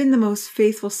 You've been the most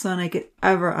faithful son I could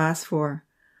ever ask for.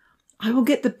 I will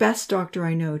get the best doctor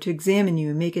I know to examine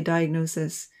you and make a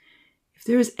diagnosis. If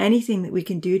there is anything that we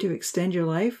can do to extend your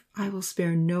life, I will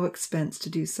spare no expense to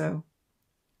do so.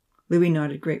 Louis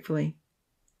nodded gratefully.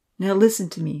 Now listen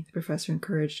to me, the professor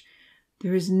encouraged.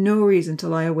 There is no reason to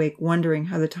lie awake wondering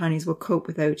how the tinies will cope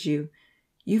without you.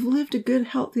 You've lived a good,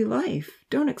 healthy life.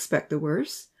 Don't expect the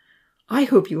worst. I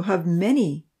hope you will have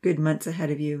many good months ahead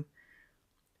of you.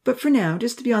 But for now,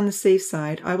 just to be on the safe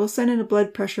side, I will send in a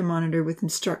blood pressure monitor with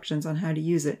instructions on how to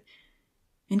use it.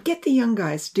 And get the young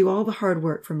guys to do all the hard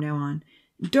work from now on.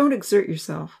 Don't exert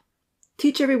yourself.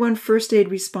 Teach everyone first aid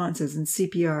responses and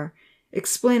CPR.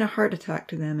 Explain a heart attack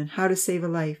to them and how to save a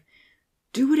life.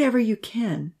 Do whatever you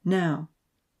can, now.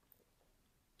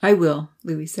 I will,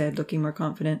 Louis said, looking more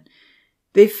confident.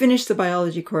 They've finished the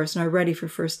biology course and are ready for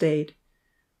first aid.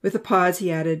 With a pause,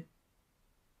 he added,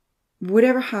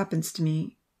 Whatever happens to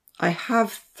me, I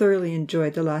have thoroughly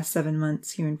enjoyed the last 7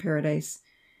 months here in paradise.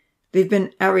 They've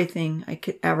been everything I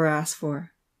could ever ask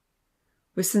for.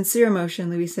 With sincere emotion,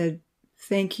 Louis said,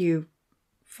 Thank you,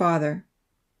 Father.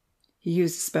 He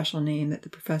used a special name that the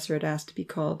professor had asked to be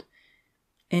called.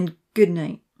 And good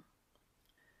night.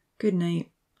 Good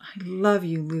night. I love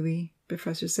you, Louis, the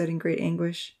professor said in great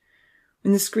anguish.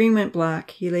 When the screen went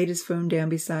black, he laid his phone down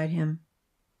beside him.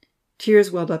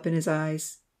 Tears welled up in his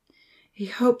eyes. He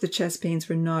hoped the chest pains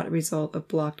were not a result of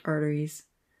blocked arteries.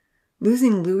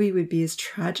 Losing Louis would be as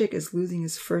tragic as losing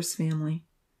his first family.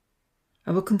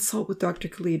 I will consult with Dr.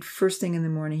 Khalid first thing in the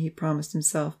morning, he promised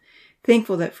himself,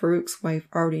 thankful that Farouk's wife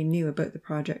already knew about the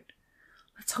project.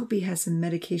 Let's hope he has some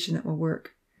medication that will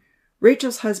work.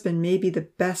 Rachael's husband may be the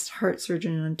best heart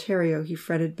surgeon in Ontario, he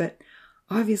fretted, but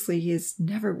obviously he has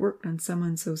never worked on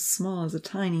someone so small as a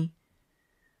tiny.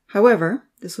 However,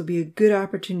 this will be a good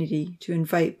opportunity to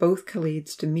invite both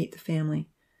Khalids to meet the family.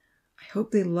 I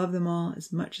hope they love them all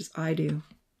as much as I do.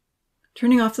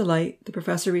 Turning off the light, the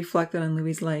professor reflected on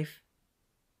Louis's life.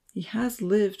 He has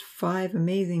lived 5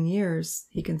 amazing years,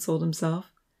 he consoled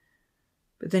himself.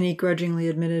 But then he grudgingly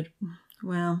admitted,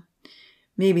 well,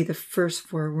 maybe the first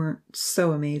 4 weren't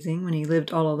so amazing when he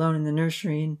lived all alone in the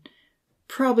nursery, and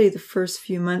probably the first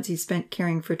few months he spent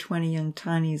caring for 20 young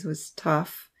tinies was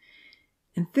tough.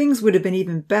 And things would have been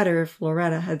even better if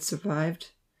Loretta had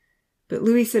survived. But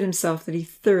Louis said himself that he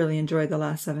thoroughly enjoyed the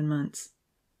last 7 months.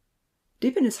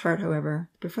 Deep in his heart, however,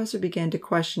 the professor began to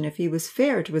question if he was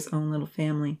fair to his own little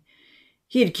family.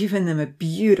 He had given them a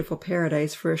beautiful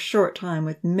paradise for a short time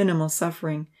with minimal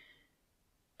suffering.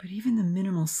 But even the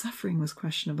minimal suffering was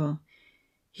questionable.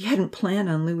 He hadn't planned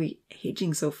on Louis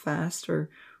aging so fast, or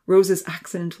Rose's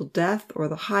accidental death, or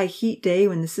the high heat day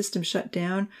when the system shut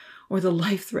down, or the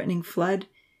life-threatening flood.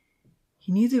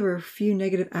 He knew there were a few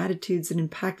negative attitudes that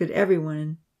impacted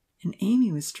everyone, and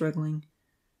Amy was struggling.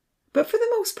 But for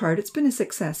the most part, it's been a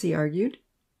success, he argued.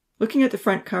 Looking at the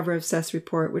front cover of Seth's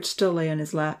report, which still lay on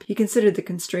his lap, he considered the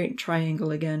constraint triangle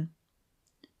again.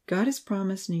 God has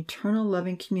promised an eternal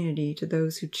loving community to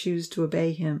those who choose to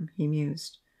obey him, he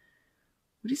mused.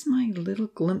 What is my little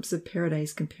glimpse of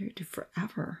paradise compared to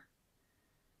forever?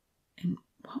 And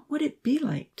what would it be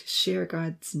like to share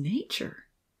God's nature?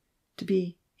 To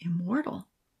be immortal?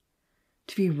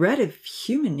 to be rid of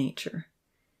human nature.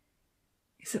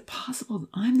 Is it possible that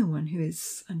I'm the one who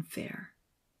is unfair?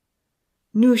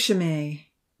 No, jamais.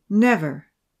 Never,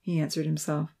 he answered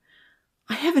himself.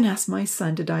 I haven't asked my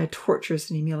son to die a torturous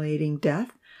and humiliating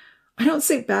death. I don't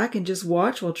sit back and just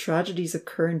watch while tragedies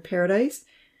occur in paradise,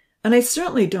 and I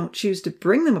certainly don't choose to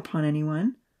bring them upon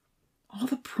anyone. All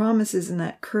the promises in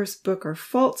that cursed book are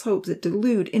false hopes that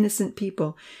delude innocent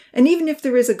people, and even if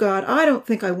there is a God, I don't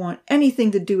think I want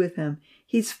anything to do with him.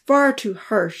 He's far too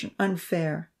harsh and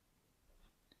unfair.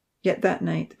 Yet that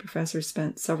night the professor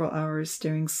spent several hours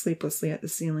staring sleeplessly at the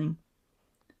ceiling.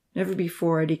 Never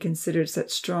before had he considered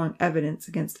such strong evidence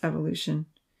against evolution.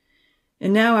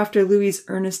 And now, after Louis's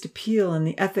earnest appeal and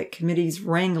the ethic committee's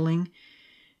wrangling,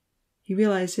 he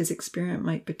realized his experiment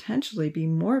might potentially be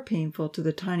more painful to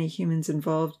the tiny humans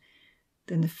involved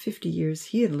than the 50 years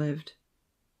he had lived.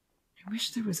 I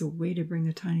wish there was a way to bring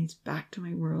the tinies back to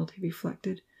my world, he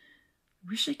reflected. I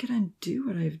wish I could undo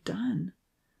what I have done.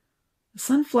 The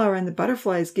sunflower and the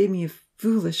butterflies gave me a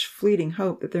foolish, fleeting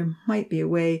hope that there might be a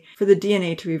way for the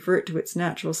DNA to revert to its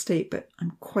natural state, but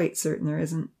I'm quite certain there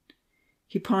isn't.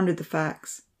 He pondered the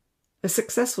facts. A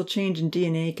successful change in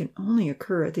DNA can only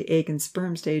occur at the egg and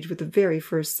sperm stage with the very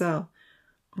first cell.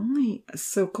 Only a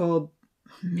so-called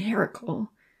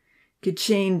miracle could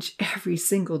change every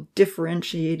single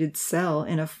differentiated cell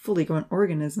in a fully grown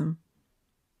organism.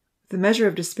 With a measure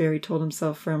of despair, he told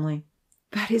himself firmly,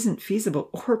 that isn't feasible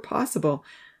or possible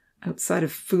outside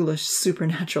of foolish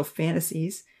supernatural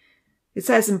fantasies. It's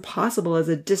as impossible as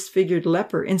a disfigured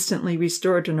leper instantly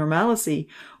restored to normalcy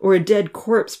or a dead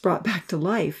corpse brought back to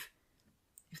life.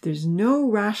 If there's no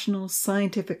rational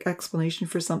scientific explanation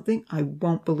for something, I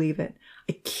won't believe it.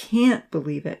 I can't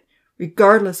believe it,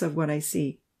 regardless of what I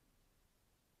see.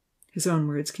 His own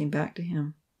words came back to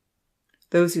him.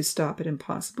 Those who stop at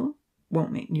impossible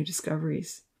won't make new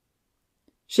discoveries.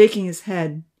 Shaking his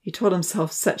head, he told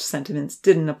himself such sentiments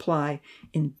didn't apply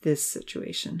in this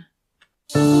situation.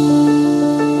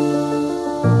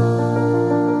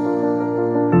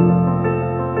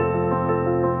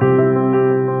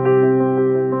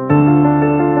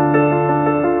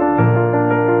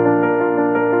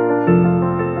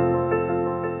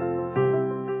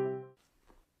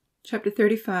 Chapter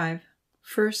 35.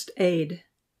 First Aid.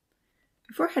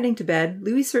 Before heading to bed,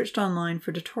 Louis searched online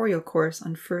for a tutorial course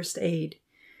on first aid.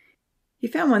 He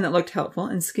found one that looked helpful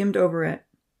and skimmed over it.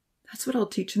 That's what I'll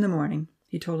teach in the morning,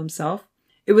 he told himself.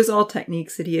 It was all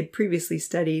techniques that he had previously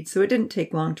studied, so it didn't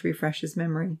take long to refresh his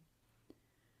memory.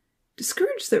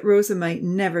 Discouraged that Rosa might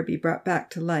never be brought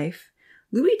back to life,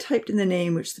 Louis typed in the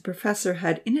name which the professor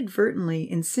had inadvertently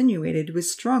insinuated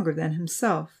was stronger than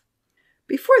himself.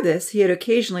 Before this, he had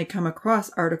occasionally come across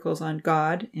articles on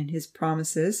God and his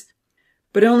promises,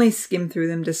 but only skimmed through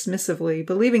them dismissively,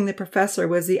 believing the professor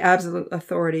was the absolute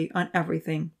authority on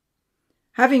everything.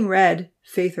 Having read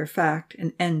Faith or Fact,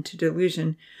 An End to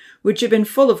Delusion, which had been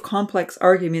full of complex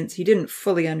arguments he didn't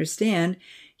fully understand,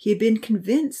 he had been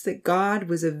convinced that God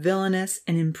was a villainous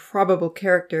and improbable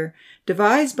character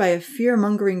devised by a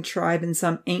fear-mongering tribe in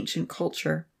some ancient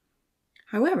culture.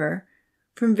 However,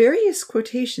 from various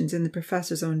quotations in the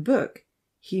professor's own book,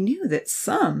 he knew that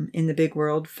some in the big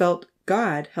world felt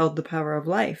God held the power of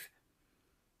life.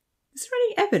 Is there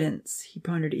any evidence? He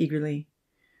pondered eagerly.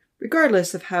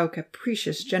 Regardless of how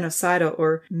capricious, genocidal,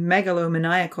 or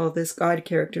megalomaniacal this God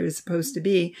character is supposed to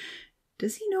be,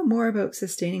 does he know more about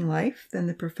sustaining life than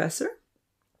the professor?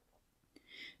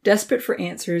 Desperate for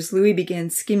answers, Louis began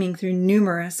skimming through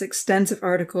numerous extensive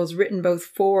articles written both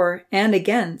for and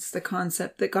against the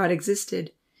concept that God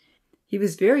existed. He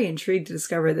was very intrigued to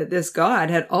discover that this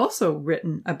God had also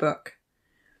written a book.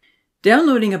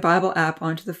 Downloading a Bible app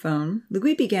onto the phone,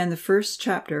 Louis began the first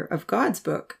chapter of God's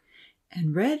book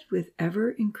and read with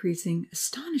ever-increasing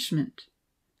astonishment.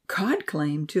 God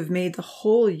claimed to have made the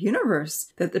whole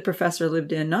universe that the professor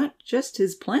lived in, not just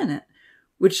his planet,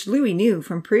 which Louis knew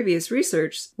from previous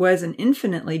research was an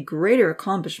infinitely greater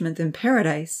accomplishment than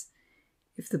paradise.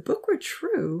 If the book were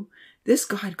true, this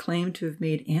God claimed to have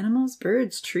made animals,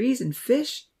 birds, trees, and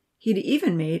fish. He'd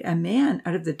even made a man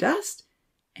out of the dust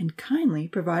and kindly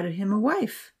provided him a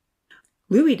wife.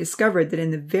 Louis discovered that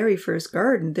in the very first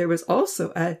garden there was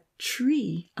also a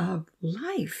tree of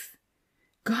life.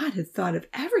 God had thought of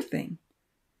everything.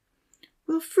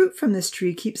 Will fruit from this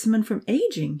tree keep someone from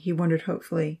aging? He wondered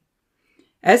hopefully.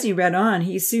 As he read on,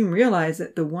 he soon realized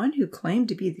that the one who claimed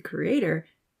to be the creator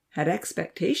had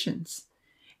expectations,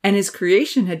 and his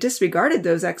creation had disregarded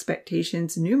those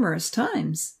expectations numerous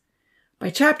times. By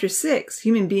chapter 6,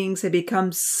 human beings had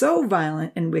become so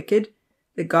violent and wicked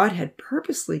that God had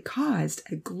purposely caused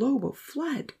a global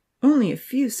flood. Only a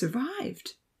few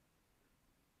survived.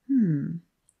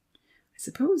 I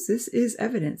suppose this is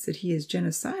evidence that he is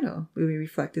genocidal, Louis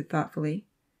reflected thoughtfully.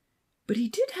 But he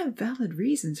did have valid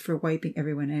reasons for wiping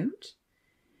everyone out.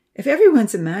 If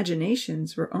everyone's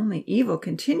imaginations were only evil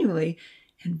continually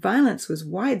and violence was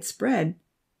widespread,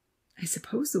 I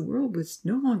suppose the world was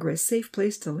no longer a safe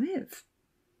place to live.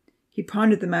 He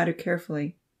pondered the matter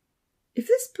carefully. If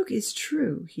this book is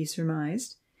true, he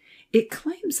surmised, it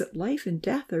claims that life and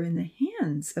death are in the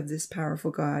hands of this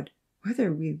powerful God,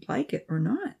 whether we like it or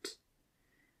not.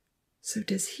 So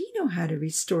does he know how to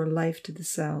restore life to the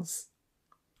cells?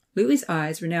 Louis's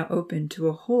eyes were now open to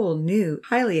a whole new,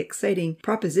 highly exciting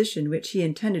proposition which he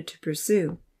intended to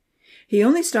pursue. He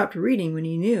only stopped reading when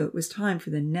he knew it was time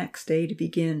for the next day to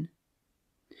begin.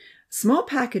 A small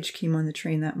package came on the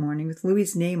train that morning with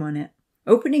Louis's name on it.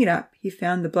 Opening it up, he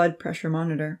found the blood pressure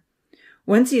monitor.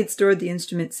 Once he had stored the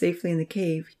instrument safely in the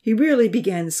cave, he really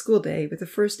began the school day with a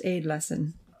first aid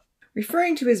lesson.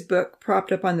 Referring to his book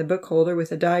propped up on the book holder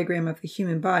with a diagram of the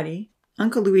human body,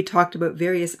 Uncle Louis talked about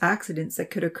various accidents that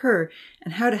could occur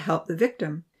and how to help the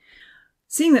victim.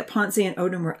 Seeing that Ponce and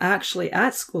Odin were actually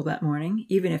at school that morning,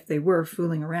 even if they were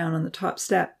fooling around on the top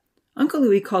step, Uncle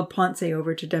Louis called Ponce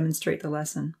over to demonstrate the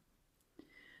lesson.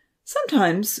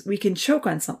 Sometimes we can choke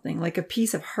on something like a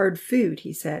piece of hard food,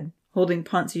 he said, holding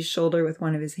Ponce's shoulder with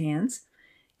one of his hands,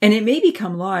 and it may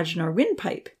become lodged in our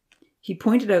windpipe. He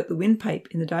pointed out the windpipe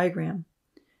in the diagram.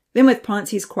 Then with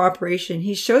Ponce's cooperation,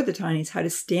 he showed the tinies how to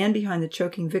stand behind the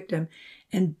choking victim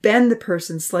and bend the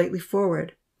person slightly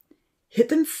forward. Hit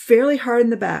them fairly hard in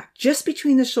the back, just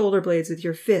between the shoulder blades with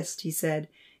your fist, he said,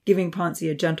 giving Ponce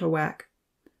a gentle whack.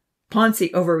 Ponce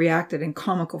overreacted in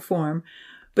comical form,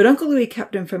 but Uncle Louis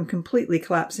kept him from completely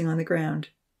collapsing on the ground.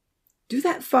 Do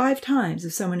that 5 times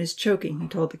if someone is choking, he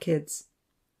told the kids.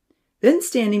 Then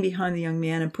standing behind the young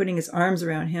man and putting his arms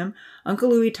around him, Uncle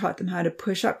Louis taught them how to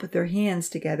push up with their hands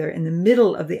together in the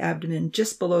middle of the abdomen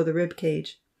just below the rib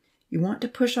cage. You want to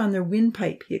push on their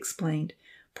windpipe, he explained,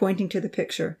 pointing to the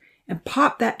picture, and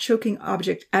pop that choking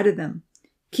object out of them.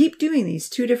 Keep doing these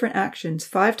 2 different actions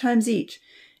 5 times each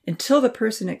until the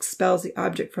person expels the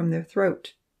object from their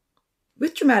throat.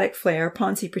 With dramatic flair,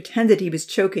 Ponce pretended he was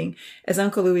choking as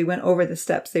Uncle Louis went over the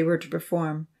steps they were to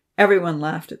perform. Everyone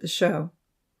laughed at the show.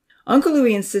 Uncle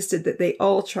Louis insisted that they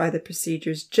all try the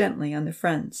procedures gently on their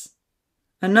friends.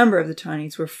 A number of the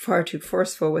tinies were far too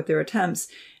forceful with their attempts,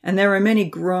 and there were many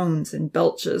groans and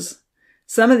belches.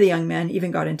 Some of the young men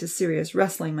even got into serious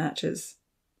wrestling matches.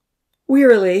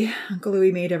 Wearily, Uncle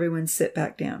Louis made everyone sit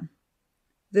back down.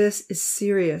 This is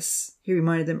serious, he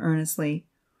reminded them earnestly.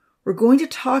 We're going to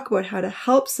talk about how to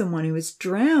help someone who is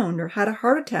drowned or had a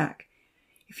heart attack.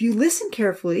 If you listen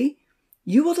carefully,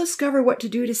 you will discover what to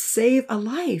do to save a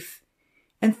life.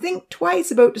 And think twice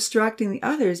about distracting the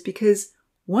others, because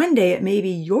one day it may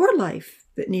be your life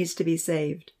that needs to be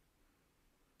saved.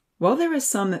 While there were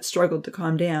some that struggled to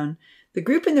calm down, the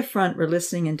group in the front were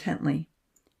listening intently.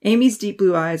 Amy's deep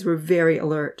blue eyes were very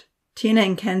alert. Tina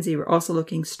and Kenzie were also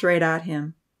looking straight at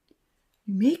him.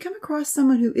 You may come across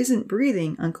someone who isn't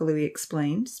breathing, Uncle Louis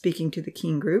explained, speaking to the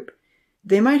keen group.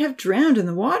 They might have drowned in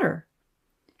the water.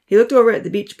 He looked over at the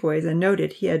Beach Boys and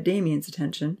noted he had Damien's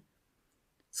attention.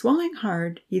 Swallowing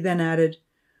hard, he then added,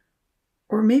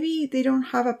 or maybe they don't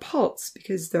have a pulse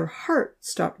because their heart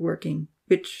stopped working,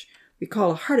 which we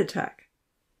call a heart attack.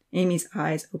 Amy's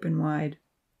eyes opened wide.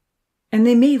 And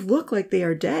they may look like they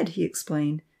are dead, he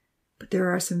explained, but there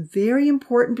are some very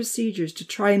important procedures to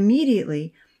try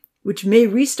immediately, which may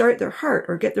restart their heart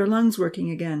or get their lungs working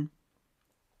again.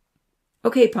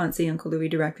 Okay, Ponce, Uncle Louis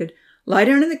directed. Lie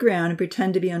down on the ground and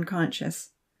pretend to be unconscious.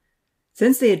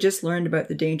 Since they had just learned about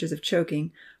the dangers of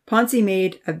choking, Ponce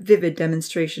made a vivid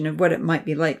demonstration of what it might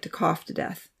be like to cough to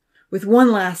death. With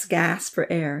one last gasp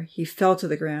for air, he fell to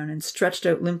the ground and stretched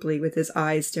out limply with his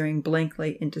eyes staring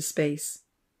blankly into space.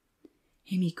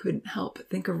 Amy couldn't help but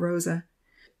think of Rosa.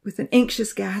 With an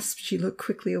anxious gasp, she looked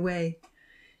quickly away.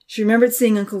 She remembered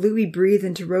seeing Uncle Louis breathe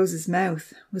into Rosa's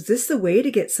mouth. Was this the way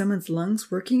to get someone's lungs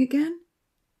working again?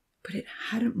 But it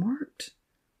hadn't worked.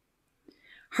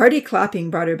 Hearty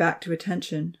clapping brought her back to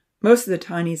attention. Most of the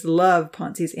tinies loved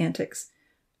Ponce's antics,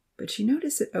 but she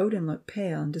noticed that Odin looked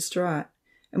pale and distraught,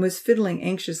 and was fiddling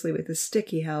anxiously with the stick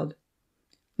he held.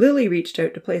 Lily reached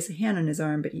out to place a hand on his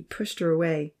arm, but he pushed her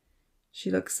away.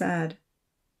 She looked sad.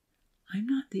 I'm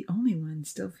not the only one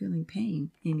still feeling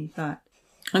pain, Amy thought.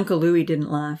 Uncle Louis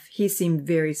didn't laugh. He seemed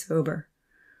very sober.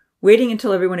 Waiting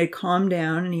until everyone had calmed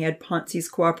down and he had Ponce's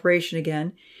cooperation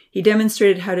again, he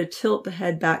demonstrated how to tilt the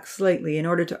head back slightly in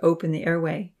order to open the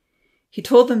airway. He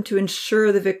told them to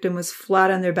ensure the victim was flat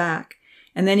on their back,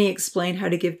 and then he explained how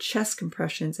to give chest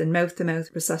compressions and mouth-to-mouth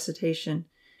resuscitation.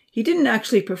 He didn't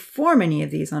actually perform any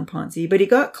of these on Ponzi, but he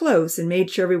got close and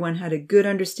made sure everyone had a good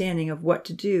understanding of what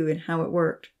to do and how it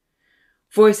worked.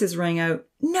 Voices rang out,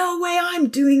 "No way I'm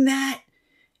doing that!"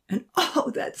 And,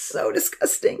 "Oh, that's so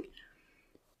disgusting."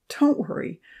 "Don't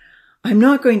worry. I'm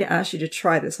not going to ask you to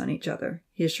try this on each other,"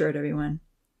 he assured everyone.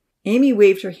 Amy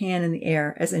waved her hand in the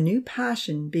air as a new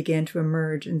passion began to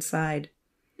emerge inside.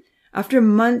 After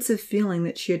months of feeling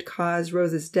that she had caused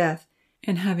Rosa's death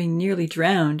and having nearly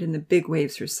drowned in the big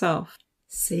waves herself,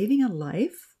 saving a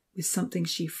life was something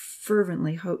she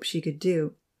fervently hoped she could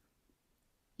do.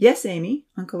 "Yes, Amy,"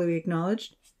 Uncle Louis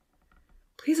acknowledged.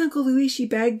 "Please, Uncle Louis," she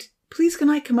begged. "Please can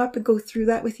I come up and go through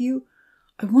that with you?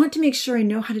 I want to make sure I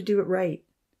know how to do it right."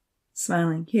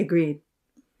 Smiling, he agreed.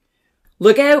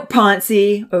 "Look out,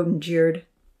 Ponzi," Odin jeered.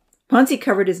 Ponzi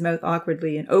covered his mouth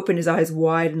awkwardly and opened his eyes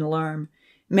wide in alarm.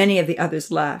 Many of the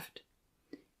others laughed.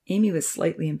 Amy was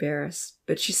slightly embarrassed,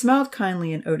 but she smiled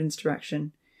kindly in Odin's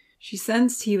direction. She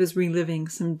sensed he was reliving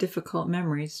some difficult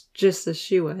memories, just as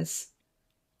she was.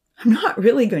 "I'm not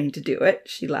really going to do it,"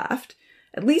 she laughed.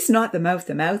 "At least not the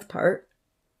mouth-to-mouth part."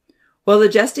 While the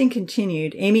jesting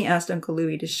continued, Amy asked Uncle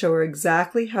Louis to show her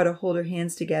exactly how to hold her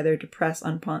hands together to press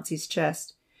on Ponzi's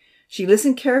chest. She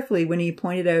listened carefully when he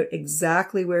pointed out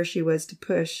exactly where she was to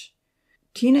push.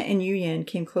 Tina and Yuyan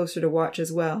came closer to watch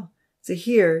as well.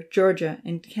 Zahir, Georgia,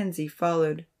 and Kenzie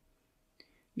followed.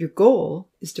 "Your goal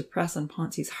is to press on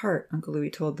Ponzi's heart," Uncle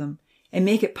Louis told them, "and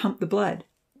make it pump the blood."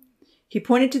 He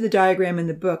pointed to the diagram in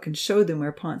the book and showed them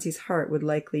where Ponzi's heart would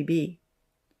likely be.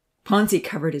 Ponzi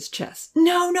covered his chest.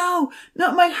 "No,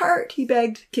 not my heart," he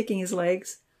begged, kicking his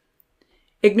legs.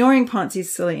 Ignoring Ponzi's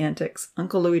silly antics,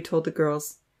 Uncle Louis told the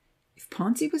girls, "If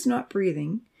Ponzi was not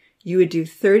breathing, you would do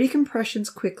 30 compressions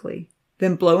quickly,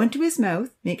 then blow into his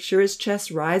mouth, make sure his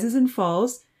chest rises and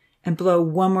falls, and blow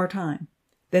one more time.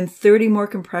 Then 30 more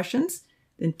compressions,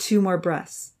 then 2 more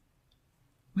breaths."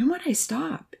 "When would I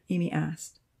stop?" Amy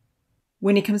asked.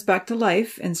 "When he comes back to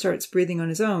life and starts breathing on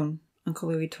his own," Uncle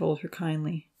Louis told her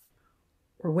kindly.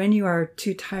 "Or when you are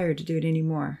too tired to do it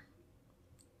anymore."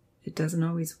 "It doesn't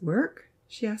always work?"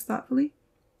 she asked thoughtfully.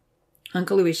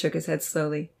 Uncle Louis shook his head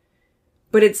slowly.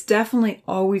 "But it's definitely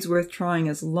always worth trying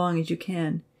as long as you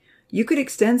can. You could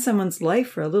extend someone's life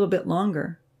for a little bit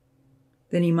longer."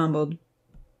 Then he mumbled,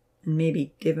 "And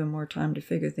maybe give him more time to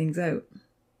figure things out."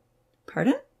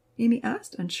 "Pardon?" Amy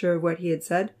asked, unsure of what he had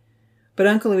said. But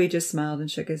Uncle Louis just smiled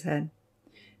and shook his head.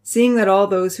 Seeing that all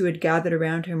those who had gathered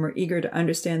around him were eager to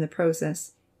understand the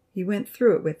process, he went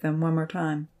through it with them one more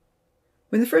time.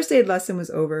 When the first aid lesson was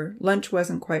over, lunch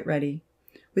wasn't quite ready.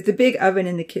 With the big oven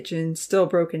in the kitchen still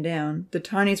broken down, the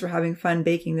Tawnies were having fun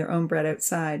baking their own bread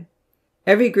outside.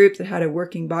 Every group that had a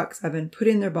working box oven put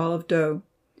in their ball of dough.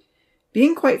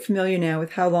 Being quite familiar now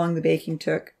with how long the baking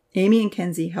took, Amy and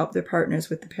Kenzie helped their partners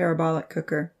with the parabolic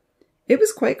cooker. It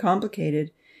was quite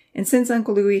complicated, and since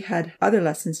Uncle Louis had other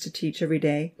lessons to teach every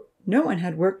day, no one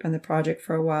had worked on the project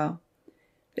for a while.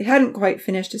 They hadn't quite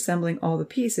finished assembling all the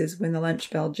pieces when the lunch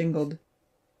bell jingled.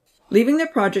 Leaving their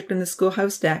project on the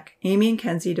schoolhouse deck, Amy and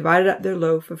Kenzie divided up their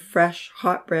loaf of fresh,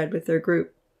 hot bread with their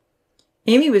group.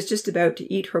 Amy was just about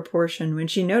to eat her portion when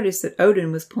she noticed that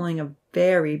Odin was pulling a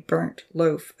very burnt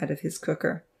loaf out of his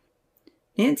cooker.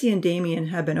 Nancy and Damien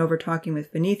had been over talking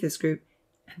with Beneath's group,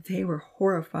 and they were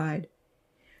horrified.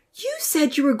 "You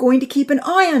said you were going to keep an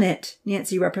eye on it,"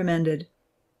 Nancy reprimanded.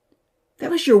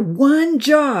 "That was your one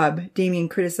job," Damien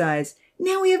criticized.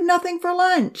 "Now we have nothing for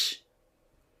lunch."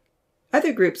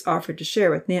 Other groups offered to share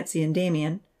with Nancy and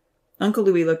Damien. Uncle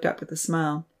Louis looked up with a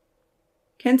smile.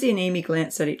 Kenzie and Amy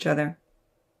glanced at each other.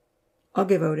 "I'll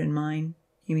give Odin mine,"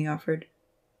 Amy offered.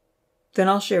 "Then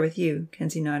I'll share with you,"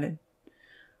 Kenzie nodded.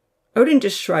 Odin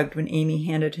just shrugged when Amy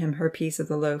handed him her piece of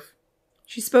the loaf.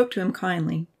 She spoke to him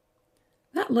kindly.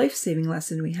 "That life-saving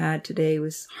lesson we had today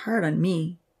was hard on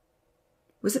me.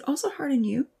 Was it also hard on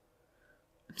you?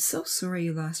 I'm so sorry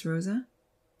you lost Rosa."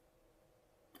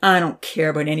 "I don't care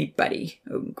about anybody,"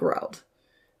 Odin growled.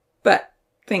 "But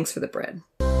thanks for the bread."